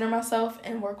center myself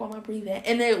and work on my breathing.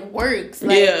 And it works.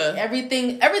 Like,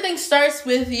 everything starts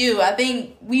with you. I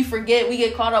think we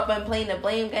get caught up in playing the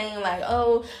blame game, like,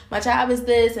 oh, my job is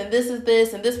this and this is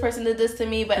this and this person did this to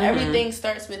me, but everything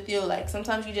starts with you. Like,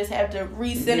 sometimes you just have to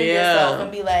recenter yourself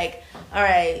and be like, all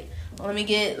right, let me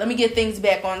get things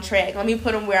back on track. Let me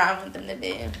put them where I want them to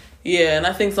be. Yeah, and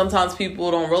I think sometimes people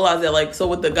don't realize that. Like, so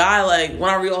with the guy, like, when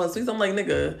I read all his tweets, I'm like,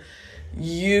 nigga,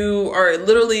 you are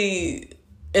literally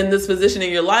in this position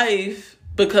in your life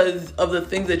because of the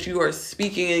things that you are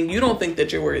speaking, and you don't think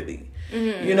that you're worthy.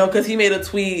 Because he made a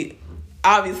tweet.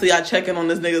 Obviously, I check in on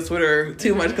this nigga's Twitter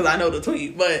too much because I know the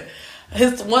tweet, but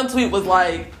his one tweet was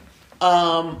like,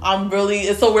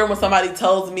 it's so weird when somebody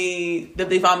tells me that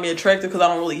they find me attractive because I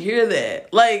don't really hear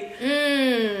that. Like,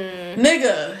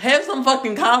 nigga, have some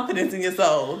fucking confidence in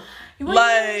yourself. Well,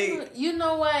 like, you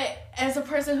know what? As a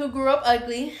person who grew up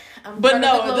ugly, this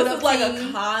is like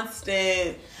a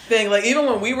constant thing. Like, even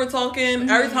when we were talking,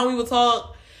 every time we would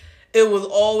talk, it was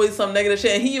always some negative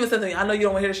shit. And he even said to me, I know you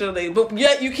don't want to hear the shit today, but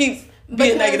yet you keep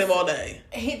being negative all day.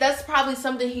 That's probably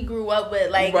something he grew up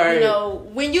with. Like,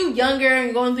 when you younger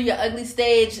and going through your ugly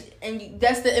stage, and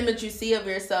that's the image you see of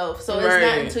yourself. So it's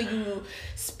not until you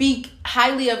speak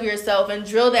highly of yourself and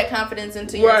drill that confidence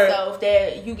into yourself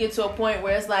that you get to a point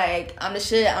where it's like, I'm the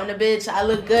shit, I'm the bitch, I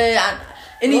look good.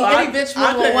 Any bitch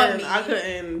will want me. I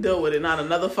couldn't deal with it, not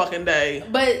another fucking day.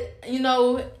 But,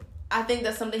 I think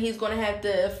that's something he's going to have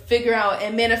to figure out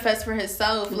and manifest for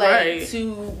himself, like,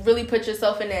 to really put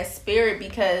yourself in that spirit,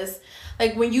 because,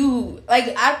 like, when you,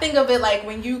 like, I think of it like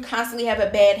when you constantly have a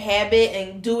bad habit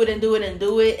and do it,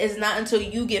 it's not until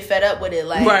you get fed up with it,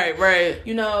 like,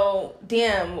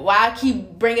 damn, why I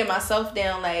keep bringing myself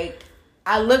down, like,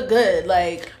 I look good,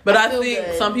 like, but I think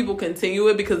good. Some people continue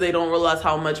it because they don't realize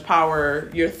how much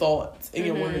power your thoughts and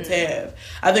your words have.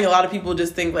 I think a lot of people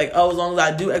just think, like, oh, as long as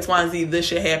I do X, Y, and Z, this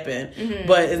should happen.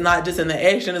 But it's not just in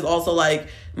the action. It's also, like,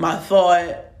 my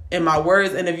thought and my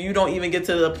words. And if you don't even get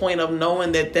to the point of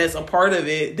knowing that that's a part of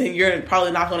it, then you're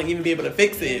probably not going to even be able to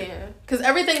fix it. Yeah. Because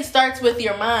everything starts with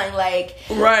your mind. Like,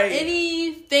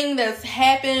 anything that's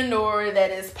happened or that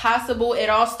is possible, it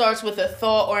all starts with a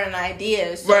thought or an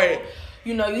idea. So,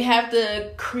 you have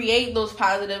to create those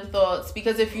positive thoughts,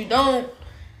 because if you don't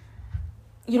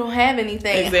have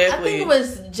anything. Exactly. I think it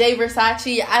was Jay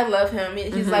Versace. I love him.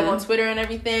 He's like on Twitter and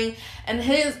everything. And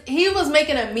he was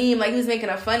making a meme, like he was making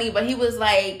a funny, but he was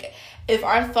like, if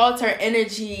our thoughts are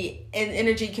energy, and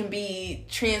energy can be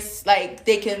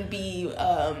they can be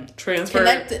transferred.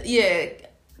 Connected,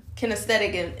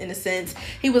 kinesthetic in a sense.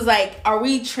 He was like, are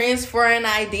we transferring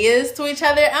ideas to each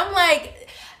other? I'm like,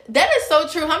 That is so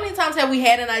true. How many times have we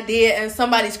had an idea and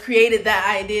somebody's created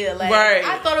that idea? Like, right.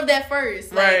 I thought of that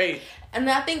first. Like, right. And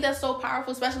I think that's so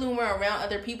powerful, especially when we're around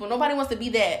other people. Nobody wants to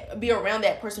be around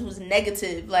that person who's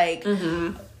negative. Like,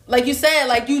 like you said,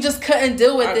 like, you just couldn't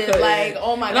deal with it. Like,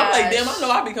 oh my god. And I'm like, damn, I know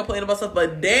I be complaining about stuff,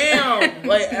 but damn,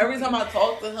 like, every time I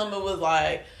talked to him, it was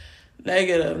like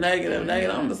negative.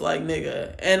 I'm just like,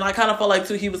 nigga. And I kind of felt like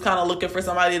too, he was kind of looking for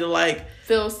somebody to like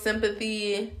feel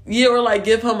sympathy. Yeah, or like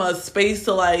give him a space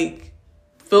to like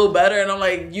feel better. And I'm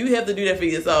like, you have to do that for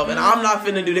yourself. And I'm not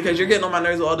finna do that because you're getting on my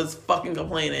nerves with all this fucking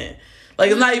complaining. Like,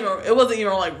 it wasn't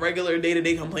even like regular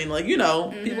day-to-day complaining. Like, you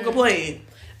know, people complain.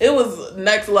 It was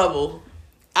next level.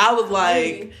 I was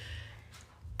like,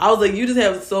 you just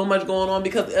have so much going on,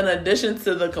 because in addition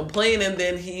to the complaining,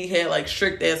 then he had like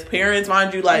strict ass parents,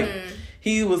 mind you. Like,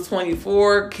 he was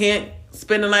 24, can't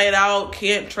spend the night out,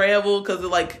 can't travel because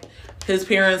of like his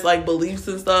parents' like beliefs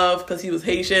and stuff, because he was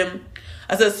Haitian.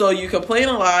 I said, so you complain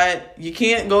a lot, you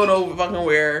can't go no fucking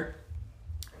where.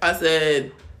 I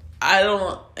said, I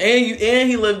don't, and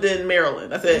he lived in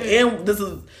Maryland. I said,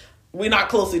 and we're not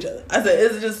close to each other. I said,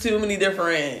 it's just too many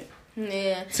different,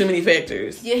 too many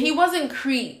factors. Yeah, he wasn't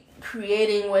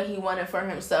creating what he wanted for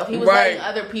himself. He was letting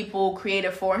other people create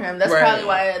it for him. That's probably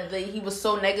why he was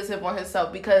so negative on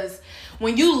himself, because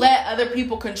when you let other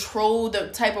people control the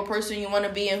type of person you want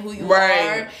to be and who you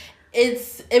are,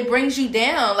 it brings you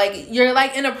down. Like, you're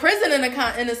like in a prison in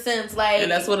a sense. Like,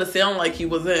 and that's what it sounded like he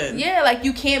was in. Yeah, like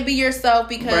you can't be yourself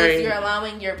because you're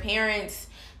allowing your parents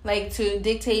like to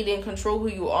dictate and control who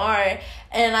you are.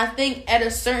 And I think at a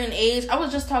certain age, I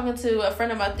was just talking to a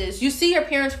friend about this. You see your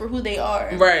parents for who they are.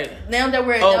 Right. Now that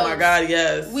we're adults. Oh my God,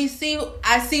 yes.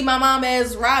 I see my mom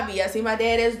as Robbie. I see my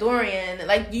dad as Dorian.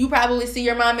 Like, you probably see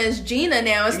your mom as Gina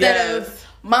now instead of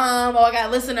Mom. Oh, I gotta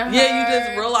listen to her. Yeah, you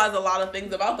just realize a lot of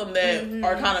things about them that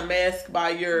are kind of masked by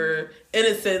your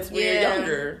innocence when you're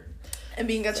younger. And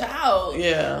being a child.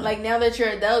 Yeah. Like, now that you're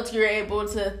adults, you're able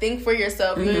to think for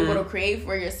yourself. You're able to create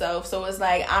for yourself. So it's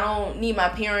like, I don't need my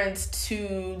parents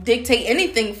to dictate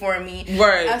anything for me.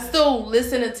 Right. I still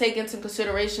listen and take into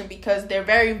consideration because they're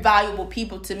very valuable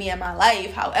people to me in my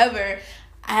life. However,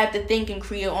 I have to think and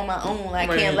create on my own. I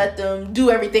can't let them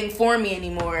do everything for me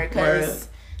anymore. Because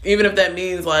even if that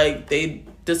means, like, they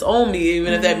disown me.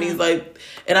 Even if that means, like...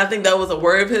 And I think that was a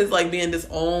word of his, like, being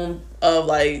disowned of,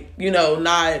 like, you know,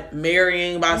 not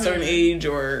marrying by a certain age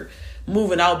or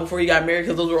moving out before he got married,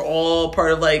 because those were all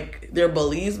part of, like, their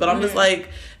beliefs. But I'm just like,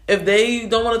 if they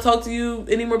don't want to talk to you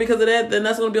anymore because of that, then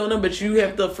that's going to be on them. But you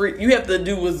have to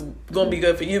do what's going to be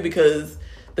good for you, because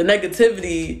the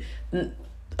negativity,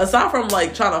 aside from,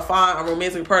 like, trying to find a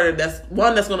romantic partner that's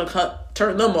going to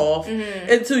turn them off,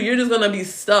 and two, you're just going to be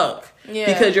stuck.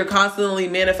 Yeah. Because you're constantly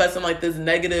manifesting like this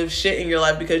negative shit in your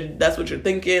life, because that's what you're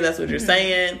thinking, that's what you're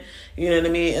saying, you know what I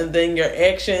mean? And then your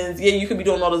actions, you could be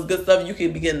doing all this good stuff, you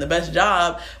could be getting the best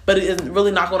job, but it is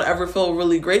really not going to ever feel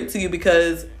really great to you,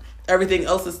 because everything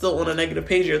else is still on a negative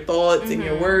page, your thoughts and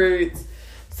your words.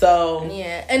 So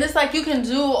yeah, and it's like you can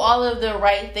do all of the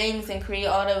right things and create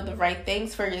all of the right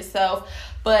things for yourself,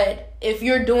 but if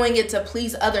you're doing it to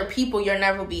please other people, you'll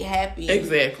never be happy.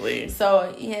 Exactly.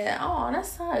 So yeah, that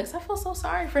sucks. I feel so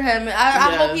sorry for him.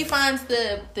 I hope he finds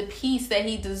the peace that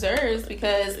he deserves,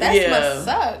 because that must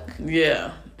suck.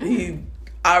 Yeah,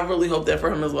 I really hope that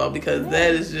for him as well, because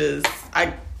that is just,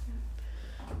 I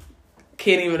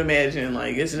can't even imagine.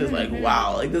 Like, it's just like,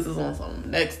 wow, like this is on some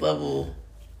next level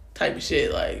type of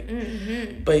shit, like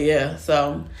but yeah,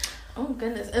 so oh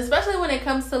goodness, especially when it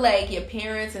comes to like your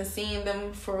parents and seeing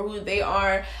them for who they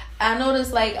are. I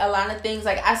notice like a lot of things,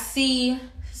 like I see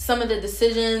some of the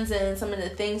decisions and some of the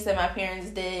things that my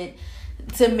parents did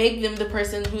to make them the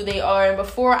person who they are, and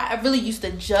before I really used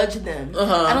to judge them.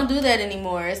 I don't do that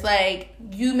anymore. It's like,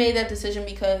 you made that decision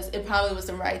because it probably was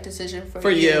the right decision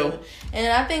for you.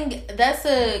 And I think that's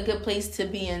a good place to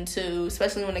be in too,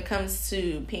 especially when it comes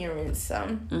to parents.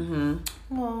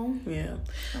 Well, yeah.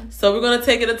 So we're gonna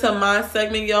take it into my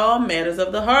segment, y'all, Matters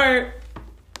of the Heart.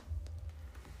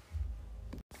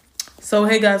 So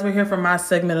hey guys, we're here for my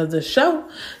segment of the show.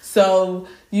 So,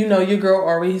 you know, your girl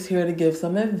always here to give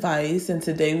some advice. And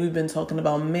today we've been talking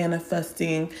about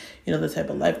manifesting, you know, the type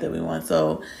of life that we want.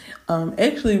 So,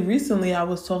 actually, recently I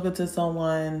was talking to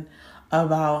someone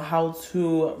about how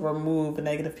to remove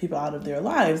negative people out of their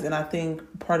lives. And I think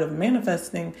part of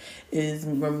manifesting is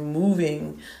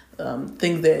removing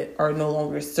things that are no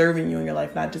longer serving you in your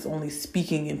life, not just only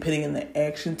speaking and putting in the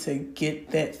action to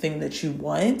get that thing that you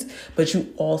want, but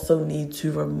you also need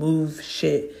to remove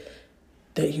shit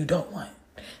that you don't want.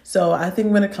 So I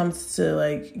think when it comes to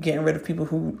like getting rid of people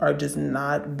who are just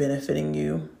not benefiting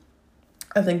you,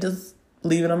 I think just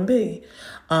leaving them be.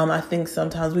 I think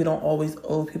sometimes we don't always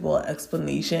owe people an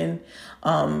explanation,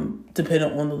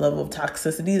 depending on the level of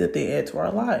toxicity that they add to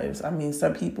our lives. I mean,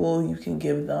 some people you can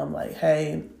give them like,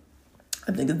 hey,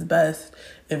 I think it's best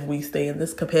if we stay in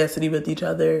this capacity with each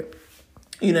other.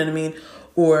 You know what I mean?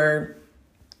 Or,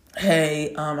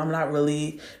 hey, I'm not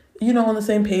really, on the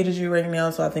same page as you right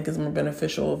now, so I think it's more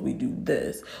beneficial if we do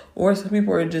this. Or some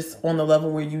people are just on the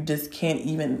level where you just can't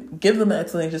even give them an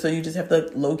explanation, so you just have to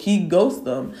low-key ghost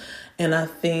them. And I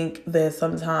think that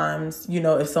sometimes,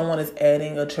 if someone is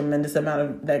adding a tremendous amount of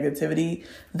negativity,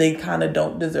 they kind of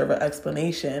don't deserve an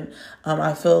explanation.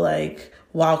 I feel like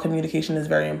while communication is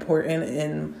very important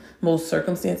in most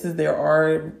circumstances, there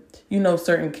are,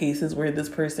 certain cases where this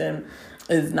person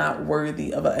is not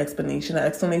worthy of an explanation. An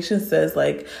explanation says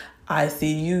like, I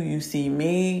see you, you see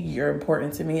me, you're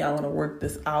important to me, I want to work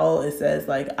this out. It says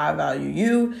like, I value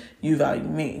you, you value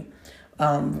me.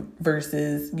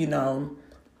 Versus,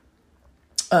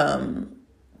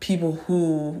 people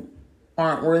who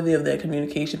aren't worthy of that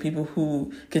communication, people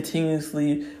who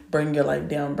continuously bring your life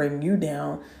down, bring you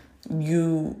down,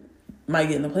 you might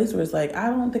get in a place where it's like, I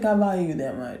don't think I value you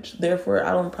that much. Therefore,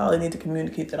 I don't probably need to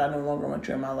communicate that I no longer want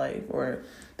you in my life, or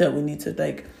that we need to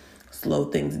like slow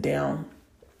things down.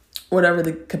 Whatever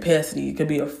the capacity, it could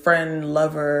be a friend,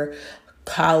 lover,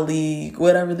 colleague,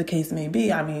 whatever the case may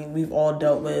be. I mean, we've all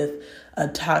dealt with a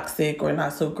toxic or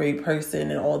not so great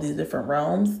person in all these different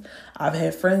realms. I've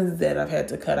had friends that I've had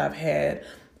to cut. I've had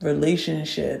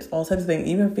relationships, all types of things,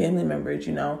 even family members,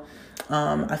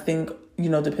 I think,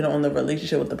 depending on the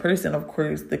relationship with the person, of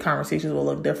course, the conversations will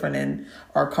look different, and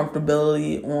our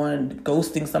comfortability on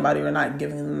ghosting somebody or not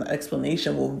giving them an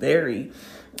explanation will vary.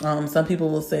 Some people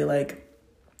will say like,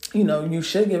 you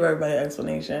should give everybody an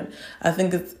explanation. I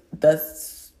think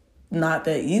that's not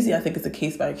that easy. I think it's a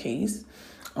case by case.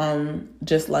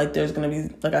 Just like there's going to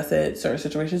be, like I said, certain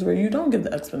situations where you don't give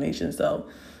the explanation. So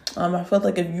I feel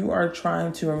like if you are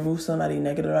trying to remove somebody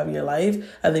negative out of your life,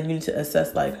 I think you need to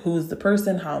assess like, who's the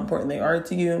person, how important they are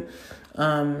to you.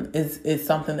 Is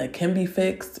something that can be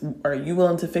fixed? Are you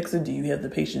willing to fix it? Do you have the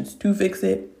patience to fix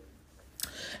it?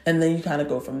 And then you kind of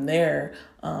go from there.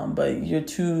 But your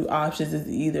two options is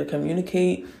to either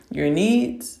communicate your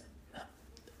needs,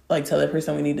 like tell that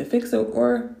person we need to fix it,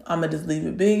 or I'm going to just leave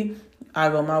it be. I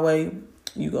go my way,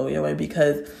 you go your way.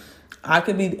 Because I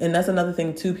could be, and that's another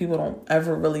thing too, people don't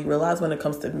ever really realize when it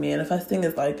comes to manifesting,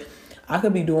 is like, I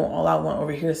could be doing all I want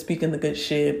over here, speaking the good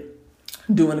shit,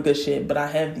 doing the good shit, but I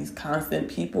have these constant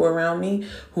people around me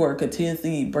who are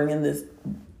continuously bringing this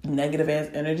negative ass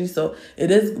energy. So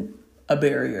it is a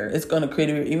barrier. It's going to create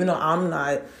a barrier. Even though I'm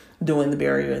not doing the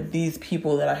barrier, these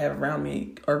people that I have around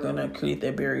me are going to create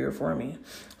that barrier for me.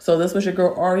 So this was your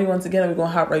girl Ari. Once again, we're going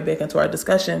to hop right back into our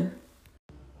discussion.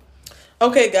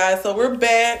 Okay, guys, so we're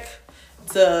back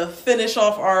to finish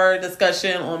off our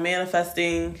discussion on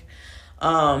manifesting.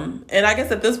 And I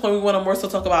guess at this point, we want to more so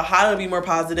talk about how to be more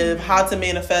positive, how to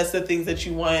manifest the things that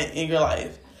you want in your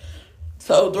life.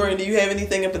 So, Dorian, do you have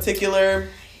anything in particular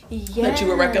that you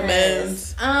would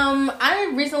recommend?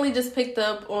 I recently just picked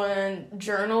up on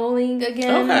journaling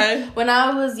again. Okay. When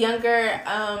I was younger,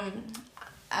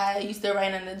 I used to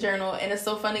write in the journal, and it's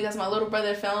so funny because my little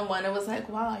brother found one. It was like,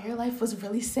 wow, your life was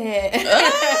really sad.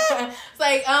 It's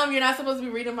like, you're not supposed to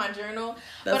be reading my journal.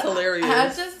 That's hilarious. I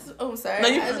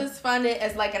just find it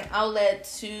as like an outlet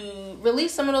to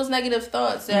release some of those negative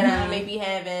thoughts that I may be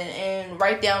having, and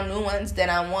write down new ones that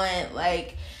I want.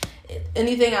 Like,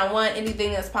 anything I want,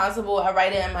 anything that's possible, I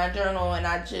write it in my journal, and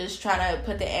I just try to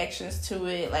put the actions to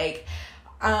it. Like,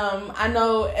 I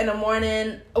know in the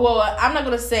morning, well, I'm not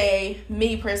going to say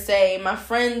me per se. My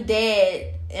friend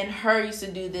dad and her used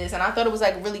to do this, and I thought it was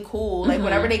like really cool. Like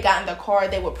whenever they got in the car,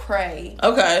 they would pray.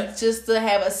 Okay. Just to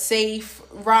have a safe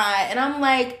ride. And I'm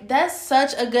like, that's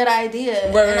such a good idea.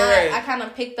 Right. I kind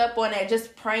of picked up on that,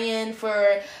 just praying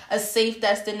for a safe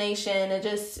destination, and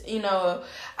just,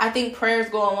 I think prayers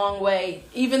go a long way.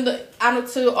 Even I know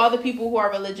to all the people who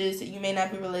are religious, you may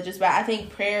not be religious, but I think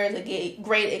prayer is a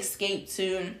great escape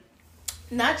to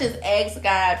not just ask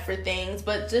God for things,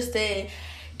 but just to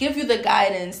give you the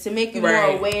guidance, to make you more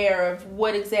aware of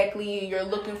what exactly you're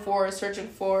looking for or searching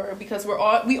for, because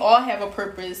we all have a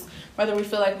purpose, whether we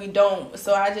feel like we don't.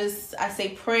 So I say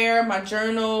prayer, my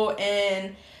journal,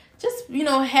 and just,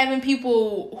 having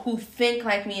people who think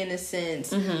like me in a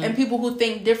sense, and people who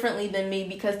think differently than me,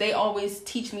 because they always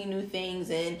teach me new things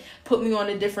and put me on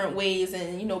to different ways.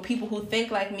 And, people who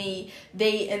think like me,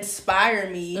 they inspire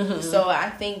me. So I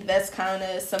think that's kind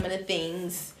of some of the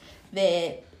things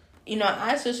that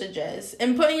I should suggest,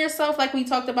 and putting yourself, like we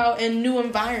talked about, in new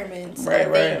environments,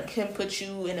 right. can put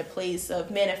you in a place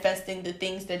of manifesting the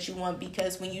things that you want,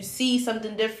 because when you see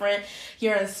something different,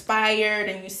 you're inspired,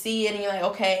 and you see it and you're like,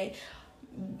 okay,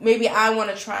 maybe I want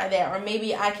to try that, or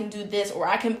maybe I can do this, or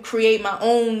I can create my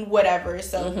own whatever.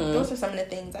 So those are some of the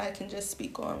things I can just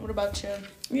speak on. What about you?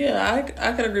 Yeah,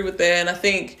 I can agree with that. And I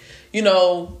think,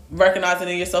 recognizing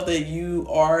in yourself that you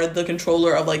are the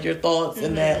controller of, like, your thoughts,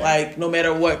 and that, like, no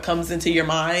matter what comes into your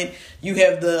mind, you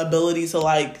have the ability to,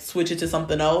 like, switch it to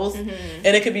something else. And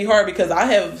it can be hard because I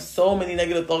have so many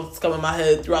negative thoughts come in my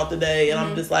head throughout the day, and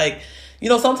I'm just like,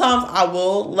 sometimes I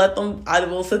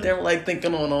will sit there, like,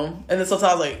 thinking on them. And then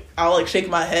sometimes, like, I'll, like, shake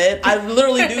my head. I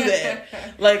literally do that.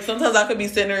 Like, sometimes I could be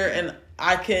sitting there and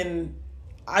I can't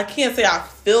say I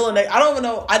feel I don't even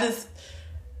know.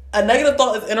 A negative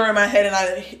thought is entering my head,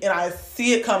 and I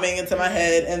see it coming into my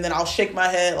head, and then I'll shake my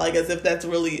head, like, as if that's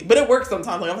really, but it works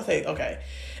sometimes. Like, I'm gonna say, okay.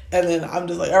 And then I'm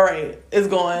just like, all right, it's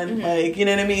going. Like, you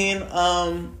know what I mean?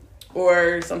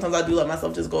 Or sometimes I do let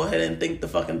myself just go ahead and think the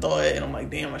fucking thought, and I'm like,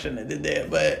 damn, I shouldn't have did that.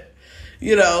 But,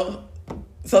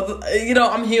 so,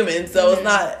 I'm human, so it's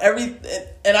not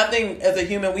and I think as a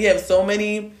human, we have so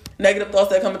many negative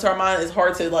thoughts that come into our mind. It's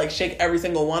hard to, like, shake every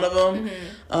single one of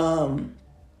them.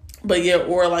 But yeah,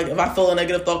 or, like, if I feel a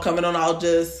negative thought coming on, I'll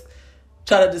just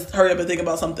try to just hurry up and think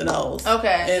about something else.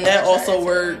 Okay. And that also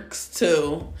works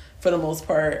too, for the most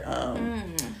part.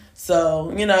 So,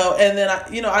 and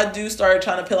then I do start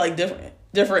trying to put, like,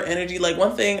 different energy. Like,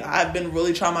 one thing I've been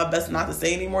really trying my best not to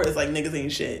say anymore is, like, niggas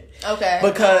ain't shit. Okay.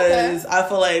 Because I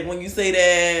feel like when you say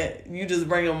that, you just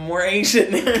bring them more ain't shit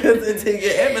niggas into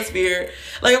your atmosphere.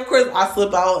 Like, of course, I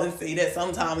slip out and say that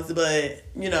sometimes, but,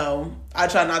 I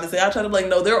try not to say. I try to be like,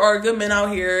 no, there are good men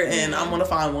out here, and I'm going to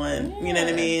find one. Yeah. You know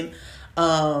what I mean?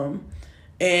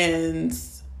 And,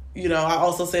 I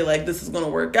also say, like, this is going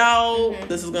to work out.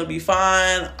 This is going to be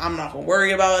fine. I'm not going to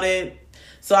worry about it.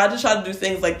 So I just try to do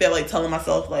things like that, like telling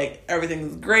myself, like,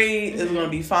 everything's great, it's going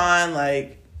to be fine,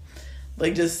 like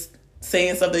just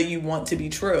saying stuff that you want to be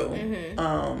true.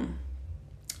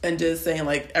 And just saying,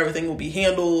 like, everything will be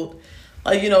handled.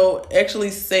 Like,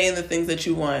 actually saying the things that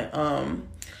you want.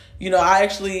 I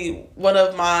actually, one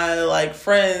of my, like,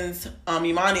 friends,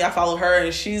 Imani, I follow her,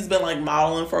 and she's been, like,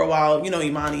 modeling for a while.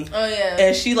 Imani. Oh, yeah.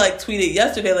 And she, like, tweeted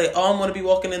yesterday, like, I'm going to be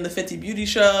walking in the Fenty Beauty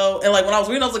show. And, like, when I was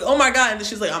reading, I was like, oh, my God. And then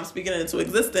she's like, I'm speaking it into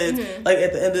existence, like,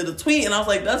 at the end of the tweet. And I was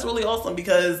like, that's really awesome,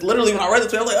 because literally when I read the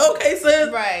tweet, I was like, okay,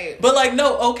 sis. Right. But, like,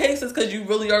 no, okay, sis, because you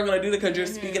really are going to do that because you're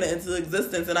speaking it into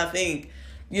existence. And I think,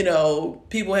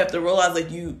 people have to realize,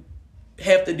 like, you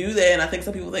have to do that. And I think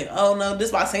some people think, oh no,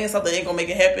 just by saying something ain't gonna make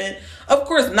it happen. Of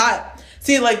course not.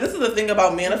 See, like, this is the thing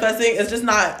about manifesting. It's just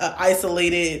not an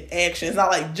isolated action. It's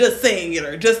not like just saying it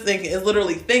or just thinking. It's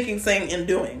literally thinking, saying, and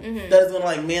doing that is gonna,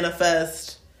 like,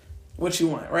 manifest what you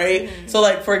want, right? So,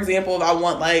 like, for example, if I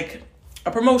want, like, a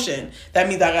promotion, that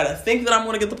means I gotta think that I'm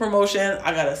gonna get the promotion,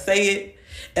 I gotta say it,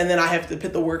 and then I have to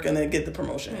put the work and then get the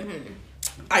promotion.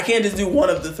 I can't just do one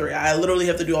of the three. I literally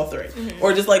have to do all three.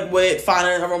 Or just like with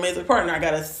finding a romantic partner, I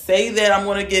gotta say that I'm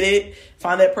gonna get it,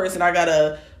 find that person. I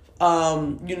gotta,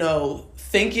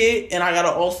 think it, and I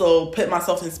gotta also put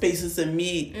myself in spaces to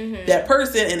meet that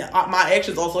person, and my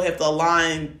actions also have to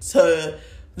align to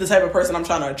the type of person I'm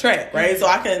trying to attract, right? So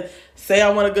I can say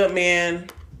I want a good man,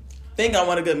 think I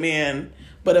want a good man,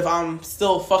 but if I'm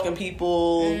still fucking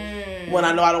people when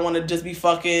I know I don't want to just be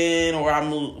fucking, or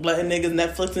I'm letting niggas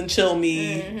Netflix and chill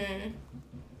me,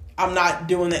 I'm not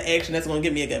doing the action that's going to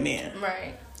get me a good man.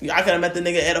 Right. I could have met the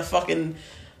nigga at a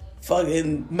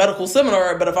fucking medical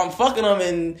seminar, but if I'm fucking them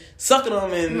and sucking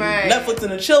them and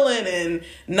Netflixing and chilling and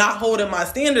not holding my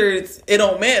standards, it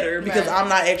don't matter, because I'm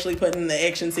not actually putting the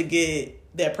action to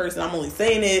get that person. I'm only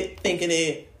saying it, thinking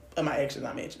it, and my actions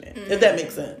not matching it. If that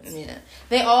makes sense. Yeah.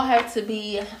 They all have to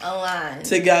be aligned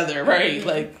together, right?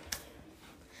 Like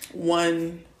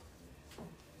one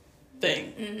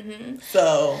thing.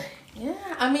 So yeah,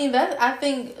 I mean, I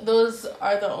think those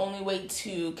are the only way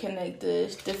to connect the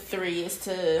three, is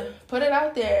to put it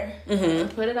out there.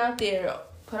 Put it out there.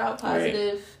 Put out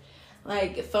positive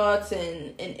like thoughts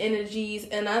and energies.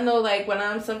 And I know, like, when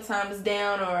I'm sometimes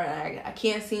down or I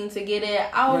can't seem to get it,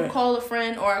 I'll call a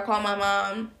friend or I call my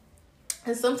mom.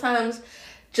 And sometimes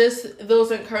just those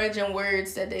encouraging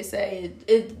words that they say,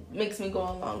 it makes me go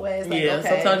a long way. It's like,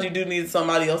 okay. Sometimes you do need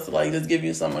somebody else to, like, just give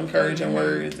you some encouraging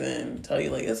words and tell you,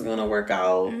 like, it's gonna work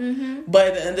out. But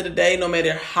at the end of the day, no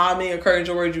matter how many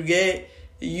encouraging words you get,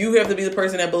 you have to be the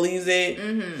person that believes it.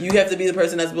 You have to be the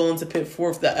person that's willing to put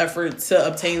forth the effort to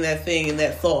obtain that thing and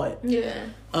that thought. Yeah.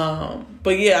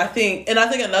 But yeah, I think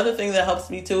another thing that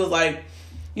helps me too is, like,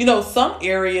 some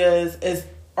areas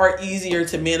are easier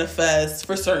to manifest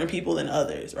for certain people than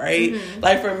others, right?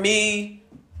 Like for me,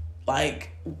 like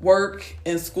work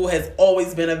and school has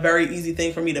always been a very easy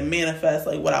thing for me to manifest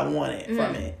like what I wanted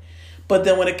from it. But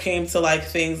then when it came to like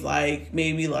things like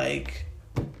maybe like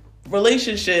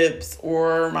relationships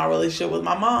or my relationship with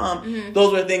my mom,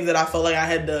 those were things that I felt like I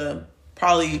had to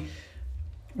probably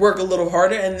work a little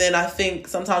harder. And then I think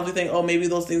sometimes we think, oh, maybe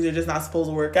those things are just not supposed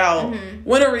to work out.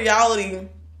 When in reality,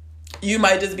 you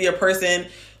might just be a person,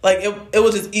 like it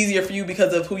was just easier for you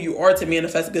because of who you are to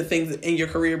manifest good things in your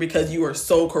career because you are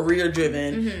so career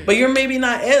driven, but you're maybe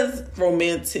not as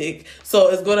romantic. So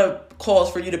it's going to cause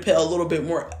for you to put a little bit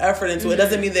more effort into it. It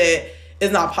doesn't mean that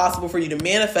it's not possible for you to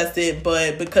manifest it,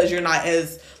 but because you're not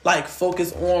as like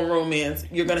focused on romance,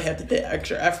 you're going to have to put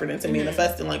extra effort into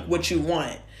manifesting like what you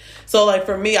want. So, like,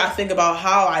 for me, I think about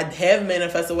how I have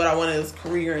manifested what I wanted as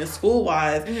career and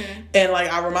school-wise. And, like,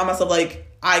 I remind myself,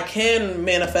 like, I can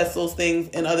manifest those things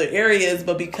in other areas,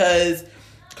 but because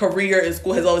career and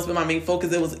school has always been my main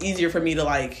focus, it was easier for me to,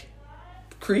 like,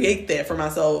 create that for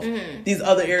myself. These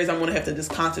other areas I'm going to have to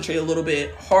just concentrate a little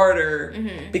bit harder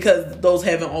because those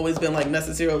haven't always been, like,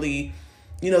 necessarily,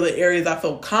 you know, the areas I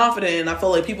feel confident in. I feel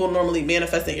like people normally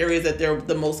manifest in areas that they're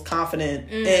the most confident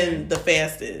in the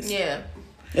fastest. Yeah.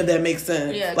 If that makes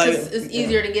sense. Yeah, because like, it's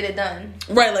easier to get it done.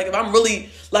 Right, like if I'm really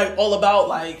like all about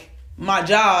like my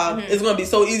job, it's going to be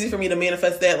so easy for me to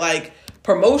manifest that like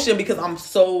promotion because I'm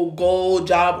so goal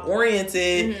job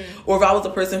oriented. Or if I was a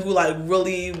person who like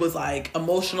really was like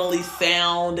emotionally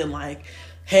sound and like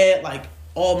had like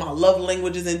all my love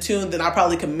languages in tune, then I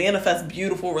probably could manifest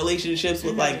beautiful relationships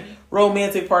with like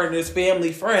romantic partners,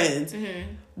 family, friends.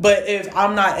 But if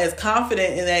I'm not as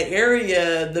confident in that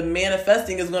area, the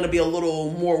manifesting is going to be a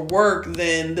little more work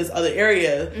than this other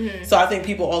area. So I think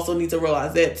people also need to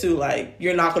realize that too. Like,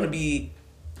 you're not going to be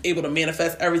able to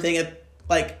manifest everything at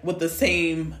like with the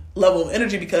same level of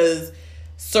energy because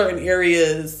certain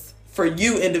areas for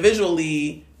you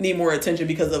individually need more attention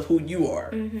because of who you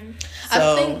are.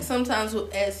 I think sometimes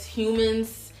as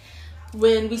humans,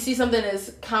 when we see something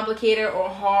that's complicated or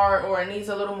hard or it needs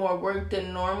a little more work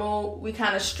than normal, we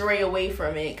kind of stray away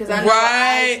from it. Because I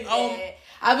know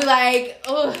I'll be like,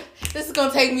 oh, this is going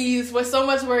to take me for so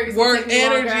much work. It's going to take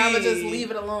me longer. I'm going to just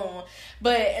leave it alone.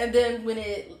 And then when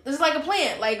it's like a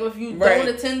plant. Like if you don't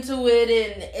attend to it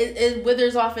and it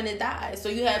withers off and it dies. So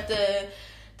you have to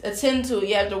attend to it.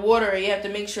 You have to water it. You have to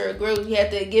make sure it grows. You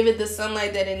have to give it the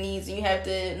sunlight that it needs. And you have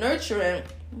to nurture it.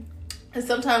 And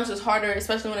sometimes it's harder,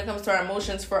 especially when it comes to our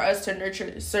emotions, for us to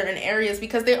nurture certain areas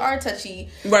because they are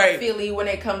touchy-feely when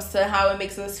it comes to how it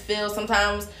makes us feel.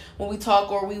 Sometimes when we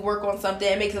talk or we work on something,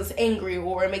 it makes us angry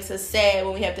or it makes us sad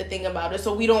when we have to think about it.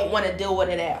 So we don't want to deal with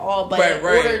it at all. But in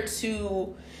order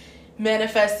to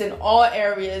manifest in all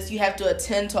areas, you have to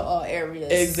attend to all areas.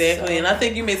 Exactly. So. And I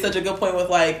think you made such a good point with,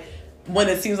 like, when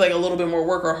it seems like a little bit more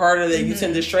work or harder that you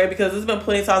tend to stray, because there's been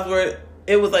plenty of times where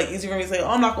it was, like, easy for me to say, oh,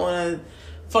 I'm not going to...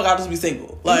 fuck, I'll just be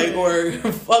single. Like, or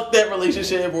fuck that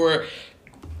relationship, or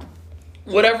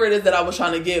whatever it is that I was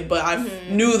trying to get. But I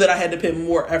knew that I had to put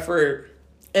more effort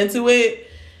into it.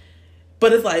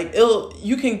 But it's like,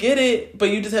 you can get it, but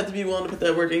you just have to be willing to put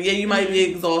that work in. Yeah, you might be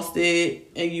exhausted,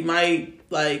 and you might,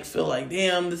 like, feel like,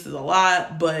 damn, this is a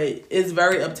lot. But it's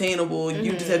very obtainable.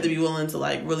 You just have to be willing to,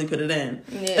 like, really put it in.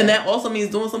 Yeah. And that also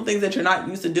means doing some things that you're not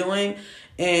used to doing.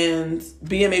 And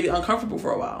being maybe uncomfortable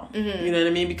for a while. You know what I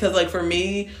mean? Because, like, for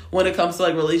me, when it comes to,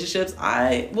 like, relationships,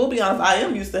 I will be honest, I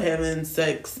am used to having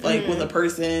sex, like, with a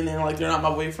person and, like, they're not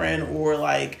my boyfriend, or,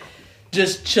 like,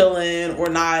 just chilling or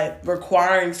not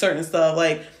requiring certain stuff.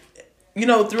 Like, you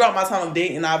know, throughout my time of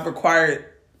dating, I've required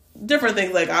different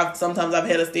things. Like, sometimes I've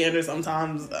had a standard,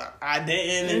 sometimes I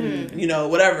didn't, and, you know,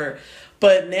 whatever.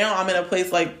 But now I'm in a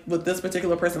place, like, with this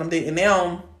particular person I'm dating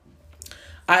now,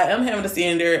 I am having a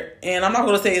standard, and I'm not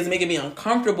going to say it's making me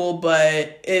uncomfortable,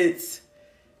 but it's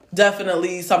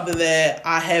definitely something that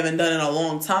I haven't done in a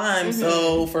long time.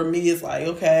 So for me, it's like,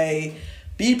 okay,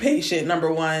 be patient.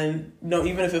 Number one, you know,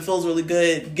 even if it feels really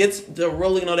good, get to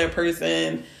really know that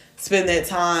person, spend that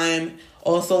time.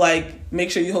 Also, like,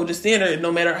 make sure you hold your standard.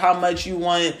 No matter how much you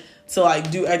want to, like,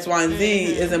 do X, Y, and Z,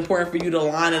 it's important for you to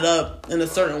line it up in a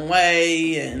certain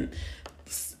way. And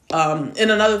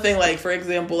another thing, like, for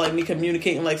example, like, me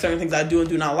communicating, like, certain things I do and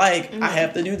do not like, I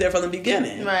have to do that from the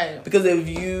beginning. Right. Because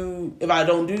if I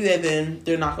don't do that, then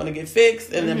they're not going to get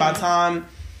fixed. And then by the time,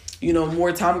 you know,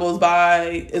 more time goes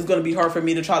by, it's going to be hard for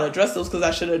me to try to address those because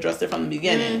I should have addressed it from the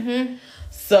beginning.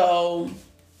 So,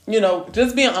 you know,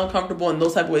 just being uncomfortable in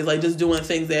those type of ways, like, just doing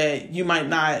things that you might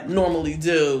not normally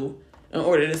do in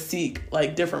order to seek,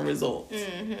 like, different results.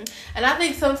 And I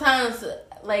think sometimes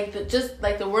just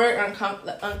like the word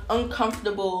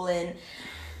uncomfortable and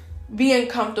being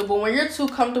comfortable. When you're too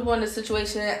comfortable in a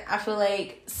situation, I feel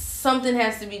like something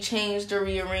has to be changed or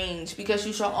rearranged, because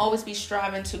you should always be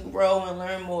striving to grow and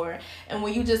learn more. And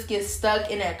when you just get stuck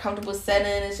in that comfortable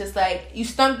setting, it's just like you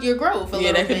stump your growth a little bit.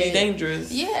 Yeah, that can be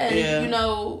dangerous. Yeah, you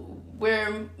know,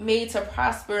 we're made to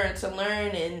prosper and to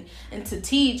learn and to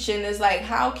teach, and it's like,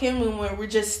 how can we when we're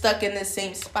just stuck in the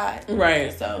same spot?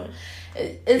 Right. So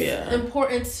it's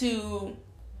important to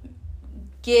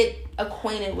get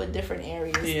acquainted with different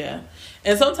areas. Yeah.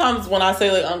 And sometimes when I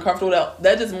say like uncomfortable,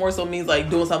 that just more so means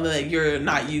like doing something that you're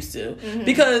not used to. Mm-hmm.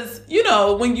 Because, you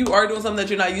know, when you are doing something that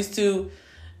you're not used to,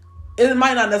 it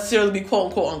might not necessarily be quote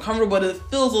unquote uncomfortable, but it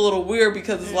feels a little weird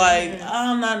because it's like,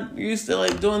 I'm not used to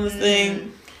like doing this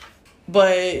thing.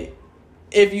 But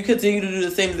if you continue to do the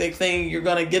same exact thing, you're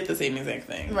going to get the same exact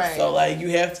thing. Right. So like you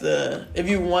have to, if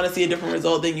you want to see a different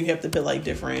result, then you have to put like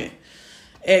different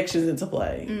actions into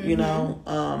play, you know?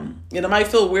 And it might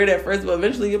feel weird at first, but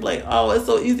eventually you're like, oh, it's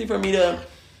so easy for me to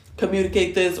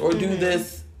communicate this or do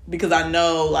this, because I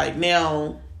know like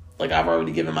now, like I've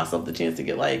already given myself the chance to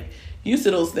get like used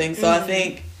to those things. So I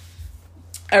think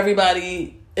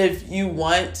everybody, if you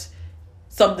want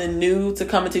something new to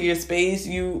come into your space,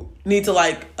 you need to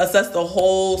like assess the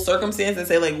whole circumstance and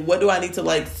say like, what do I need to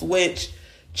like switch,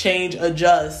 change,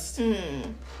 adjust,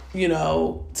 you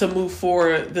know, to move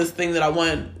forward this thing that I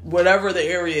want, whatever the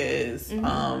area is,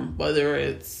 whether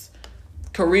it's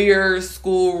career,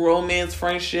 school, romance,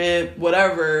 friendship,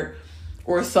 whatever,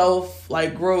 or self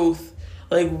like growth.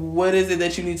 Like, what is it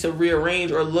that you need to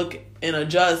rearrange or look and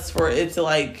adjust for it to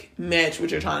like match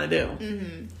what you're trying to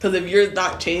do? Because if you're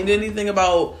not changing anything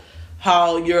about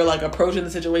how you're like approaching the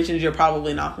situations, you're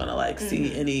probably not gonna like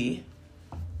see any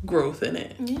growth in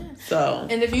it. Yeah. So,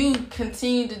 and if you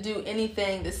continue to do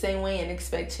anything the same way and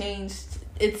expect change,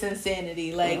 it's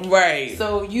insanity. Like, right.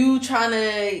 So you trying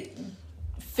to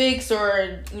fix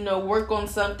or, you know, work on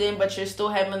something, but you're still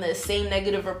having the same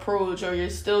negative approach, or you're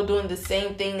still doing the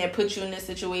same thing that put you in this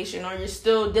situation, or you're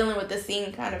still dealing with the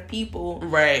same kind of people.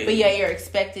 Right. But yeah, you're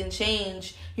expecting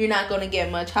change. You're not going to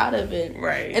get much out of it.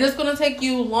 Right. And it's going to take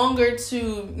you longer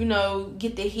to, you know,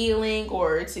 get the healing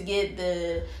or to get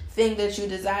the thing that you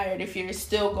desired if you're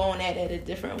still going at it a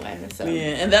different way. So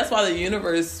yeah, and that's why the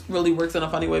universe really works in a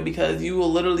funny way, because you will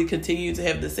literally continue to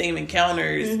have the same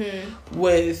encounters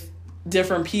with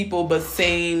different people but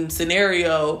same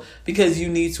scenario, because you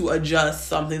need to adjust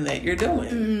something that you're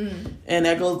doing. And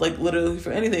that goes like literally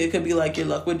for anything. It could be like your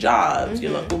luck with jobs,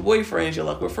 your luck with boyfriends, your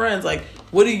luck with friends. Like,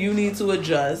 what do you need to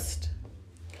adjust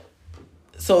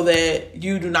so that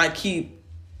you do not keep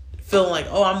feeling like,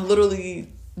 oh, I'm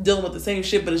literally dealing with the same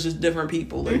shit, but it's just different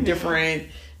people or different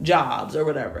jobs or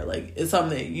whatever. Like, it's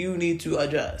something that you need to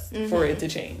adjust for it to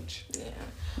change.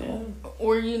 Yeah.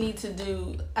 Or you need to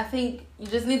do, I think you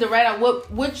just need to write out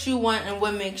what you want and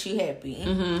what makes you happy,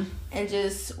 and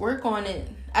just work on it.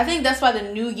 I think that's why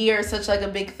the new year is such like a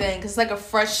big thing, because it's like a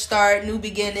fresh start, new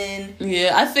beginning.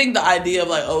 Yeah, I think the idea of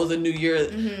like, oh, it's a new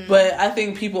year, but I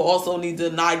think people also need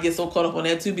to not get so caught up on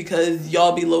that too, because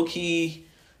y'all be low key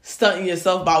stunting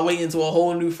yourself by waiting to a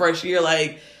whole new fresh year.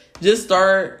 Like, just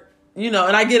start, you know.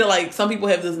 And I get it, like some people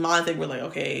have this mindset where like,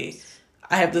 okay,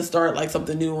 I have to start like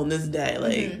something new on this day,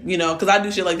 like, you know, because I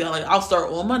do shit like that. Like, I'll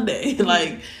start on Monday,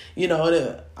 like, you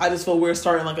know, I just feel we're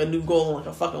starting like a new goal on like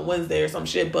a fucking Wednesday or some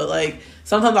shit. But like,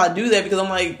 sometimes I do that because I'm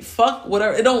like, fuck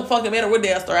whatever, it don't fucking matter what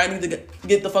day I start. I need to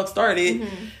get the fuck started.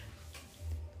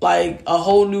 Like, a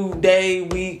whole new day,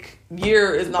 week,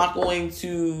 year is not going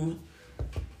to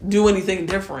do anything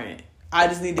different. I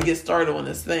just need to get started on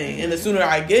this thing, and the sooner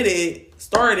I get it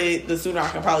started, the sooner I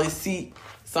can probably see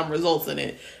some results in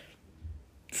it.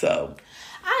 So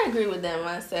I agree with that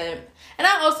mindset. And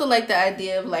I also like the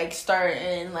idea of like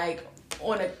starting like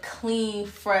on a clean,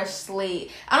 fresh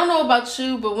slate. I don't know about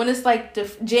you, but when it's like the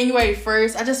January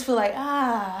 1st, I just feel like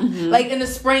like in the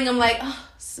spring I'm like, oh,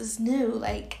 this is new,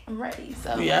 like I'm ready.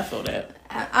 So yeah, I feel that.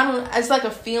 I don't, it's like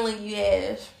a feeling you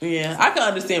have. Yeah, I can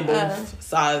understand both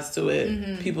sides to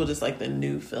it. People just like the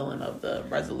new feeling of the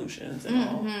resolutions and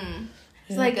all.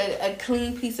 It's like a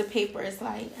clean piece of paper. It's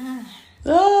like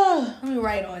let me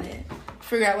write on it.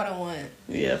 Figure out what I want.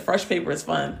 Yeah, fresh paper is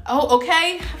fun. Oh,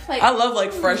 okay. I love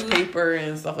like fresh paper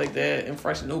and stuff like that, and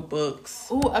fresh notebooks.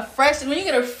 Ooh, when you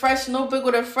get a fresh notebook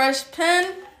with a fresh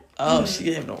pen. Oh,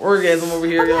 she having an orgasm over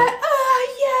here. I'm like,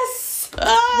 yes.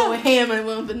 Going ham on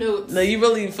one of the notes. No, you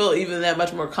really feel even that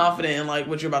much more confident in like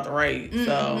what you're about to write.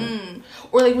 So,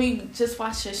 or like when you just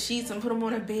wash your sheets and put them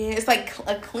on a bed, it's like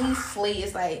a clean slate.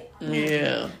 It's like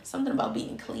something about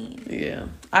being clean. Yeah,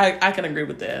 I can agree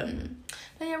with that.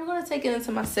 So yeah, we're gonna take it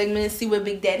into my segment and see what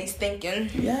Big Daddy's thinking.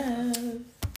 Yes.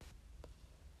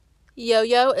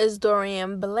 Yo, it's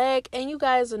Dorian Black, and you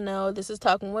guys know this is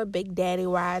Talking with Big Daddy,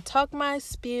 where I talk my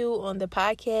spew on the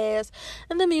podcast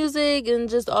and the music and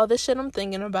just all the shit I'm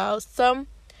thinking about. So I'm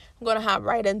gonna hop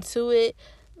right into it.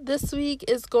 This week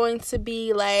is going to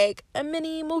be like a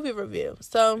mini movie review.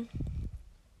 So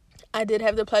I did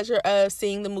have the pleasure of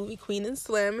seeing the movie Queen and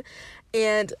Slim,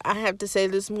 and I have to say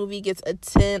this movie gets a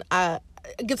 10.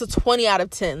 It gets a 20 out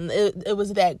of 10. It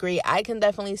was that great. I can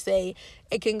definitely say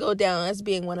it can go down as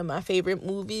being one of my favorite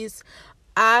movies.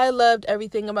 I loved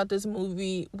everything about this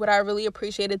movie. What I really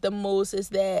appreciated the most is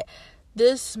that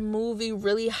this movie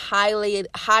really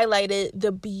highlighted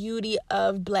the beauty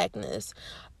of Blackness.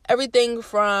 Everything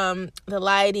from the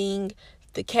lighting,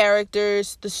 the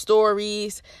characters, the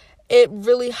stories. It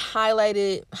really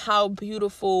highlighted how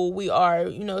beautiful we are,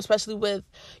 especially with,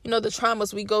 the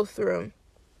traumas we go through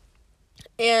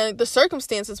and the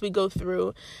circumstances we go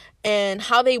through and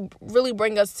how they really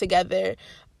bring us together.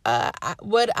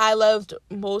 What I loved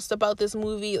most about this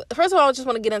movie, first of all, I just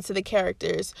want to get into the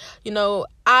characters.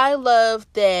 I love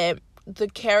that the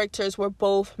characters were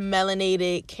both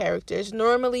melanated characters.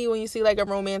 Normally, when you see like a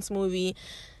romance movie,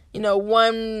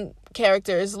 one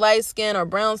character is light skin or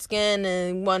brown skin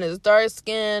and one is dark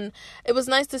skin. It was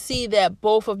nice to see that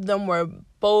both of them were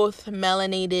both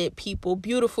melanated people,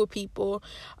 beautiful people.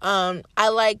 I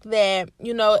like that,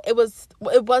 it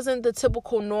wasn't the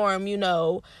typical norm,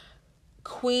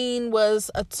 Queen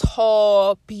was a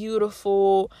tall,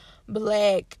 beautiful,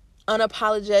 Black,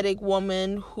 unapologetic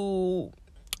woman who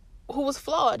was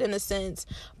flawed in a sense,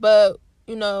 but,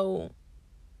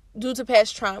 due to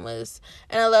past traumas.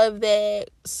 And I love that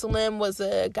Slim was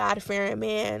a God-fearing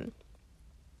man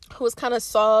who was kind of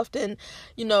soft and,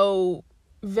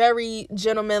 very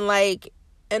gentleman-like.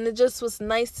 And it just was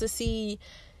nice to see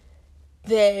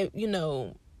that,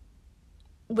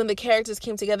 when the characters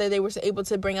came together, they were able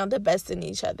to bring out the best in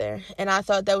each other. And I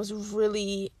thought that was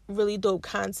really, really dope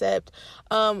concept.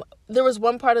 There was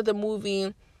one part of the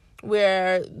movie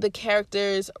where the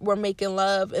characters were making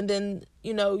love, and then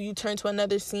you turn to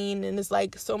another scene and it's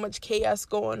like so much chaos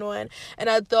going on. And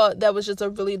I thought that was just a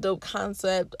really dope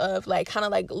concept of like kind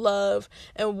of like love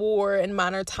and war in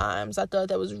modern times. I thought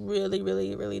that was really,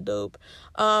 really, really dope.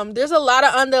 There's a lot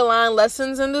of underlying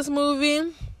lessons in this movie,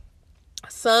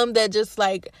 some that just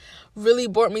like really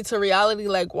brought me to reality.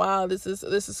 Like, wow, this is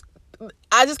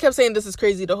I just kept saying this is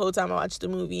crazy the whole time I watched the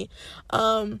movie.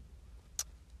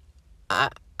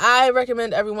 I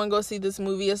recommend everyone go see this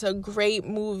movie. It's a great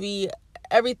movie.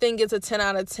 Everything gets a 10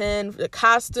 out of 10. The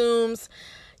costumes,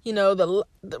 the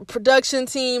production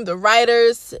team, the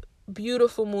writers,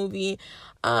 beautiful movie.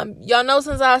 Y'all know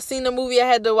since I've seen the movie, I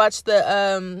had to watch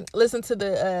listen to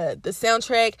the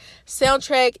soundtrack.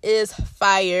 Soundtrack is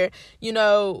fire.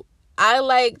 I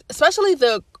like, especially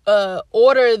the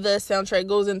order the soundtrack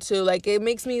goes into. Like, it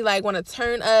makes me like want to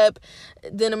turn up,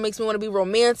 then it makes me want to be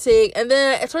romantic, and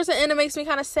then towards the end it makes me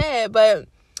kind of sad. But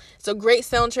it's a great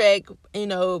soundtrack,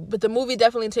 but the movie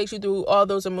definitely takes you through all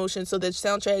those emotions, so the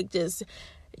soundtrack just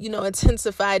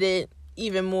intensified it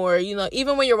even more.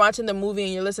 Even when you're watching the movie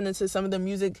and you're listening to some of the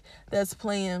music that's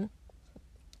playing,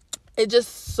 it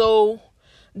just so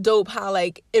dope how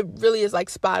like it really is like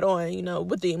spot on,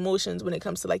 with the emotions when it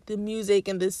comes to like the music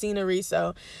and the scenery.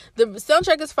 So the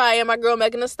soundtrack is fire. My girl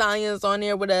Megan Thee Stallion is on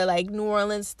there with a like New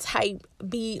Orleans type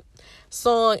beat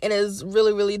song, and it's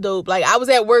really, really dope. Like, I was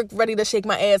at work ready to shake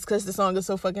my ass because the song is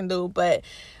so fucking dope. But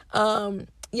the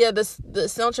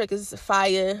soundtrack is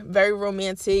fire, very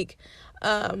romantic.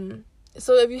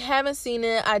 So if you haven't seen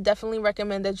it, I definitely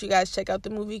recommend that you guys check out the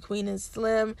movie Queen and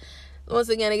Slim. Once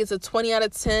again, it gets a 20 out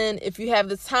of 10. If you have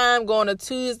the time, go on a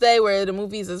Tuesday where the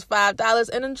movies is $5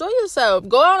 and enjoy yourself.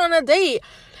 Go out on a date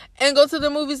and go to the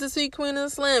movies to see Queen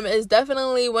and Slim. It's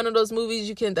definitely one of those movies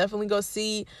you can definitely go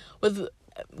see with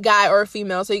guy or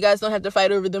female, so you guys don't have to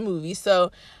fight over the movie.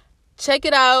 So check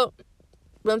it out.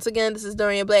 Once again, this is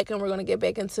Dorian Black, and we're going to get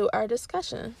back into our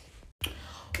discussion.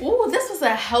 Ooh, this was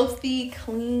a healthy,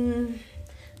 clean,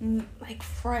 like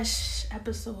fresh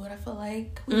episode. I feel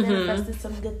like we manifested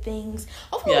some good things.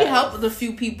 Hopefully we helped a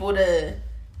few people to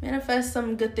manifest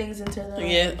some good things into their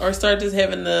life. Or start just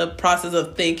having the process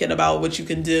of thinking about what you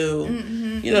can do,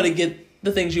 to get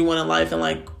the things you want in life, and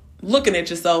like looking at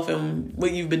yourself and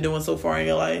what you've been doing so far in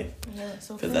your life. Yeah,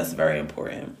 so because that's very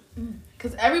important.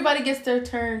 Because everybody gets their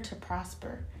turn to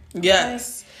prosper. Okay?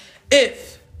 Yes,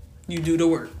 if you do the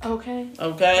work. Okay.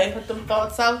 Put them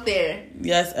thoughts out there.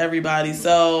 Yes, everybody.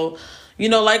 So,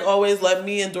 like always, let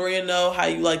me and Dorian know how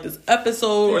you like this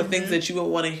episode or things that you would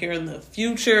want to hear in the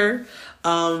future.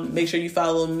 Make sure you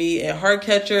follow me at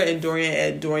Heartcatcher and Dorian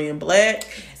at Dorian Black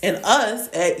and us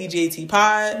at EJT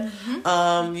Pod.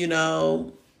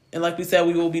 And like we said,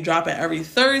 we will be dropping every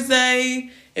Thursday.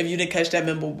 If you didn't catch that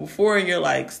memo before and you're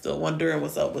like still wondering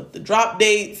what's up with the drop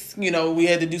dates, we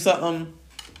had to do something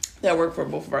that worked for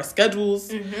both of our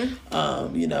schedules.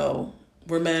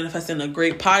 We're manifesting a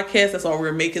great podcast. That's why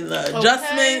we're making the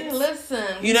adjustments. Okay, listen.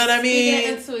 You know what I mean? We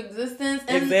get into existence.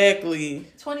 And exactly.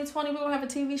 2020, we're going to have a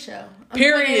TV show.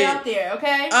 Period. Putting it out there,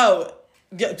 okay? Oh,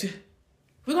 yeah.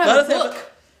 We're going to have a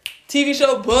book. TV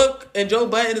show, book, and Joe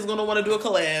Budden is going to want to do a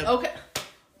collab. Okay.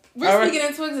 We're speaking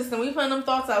into existence. We putting them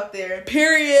thoughts out there.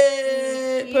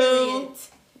 Period.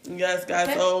 Yes, guys.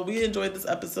 Okay. So we enjoyed this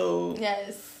episode.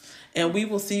 Yes. And we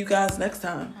will see you guys next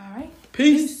time. All right.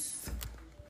 Peace.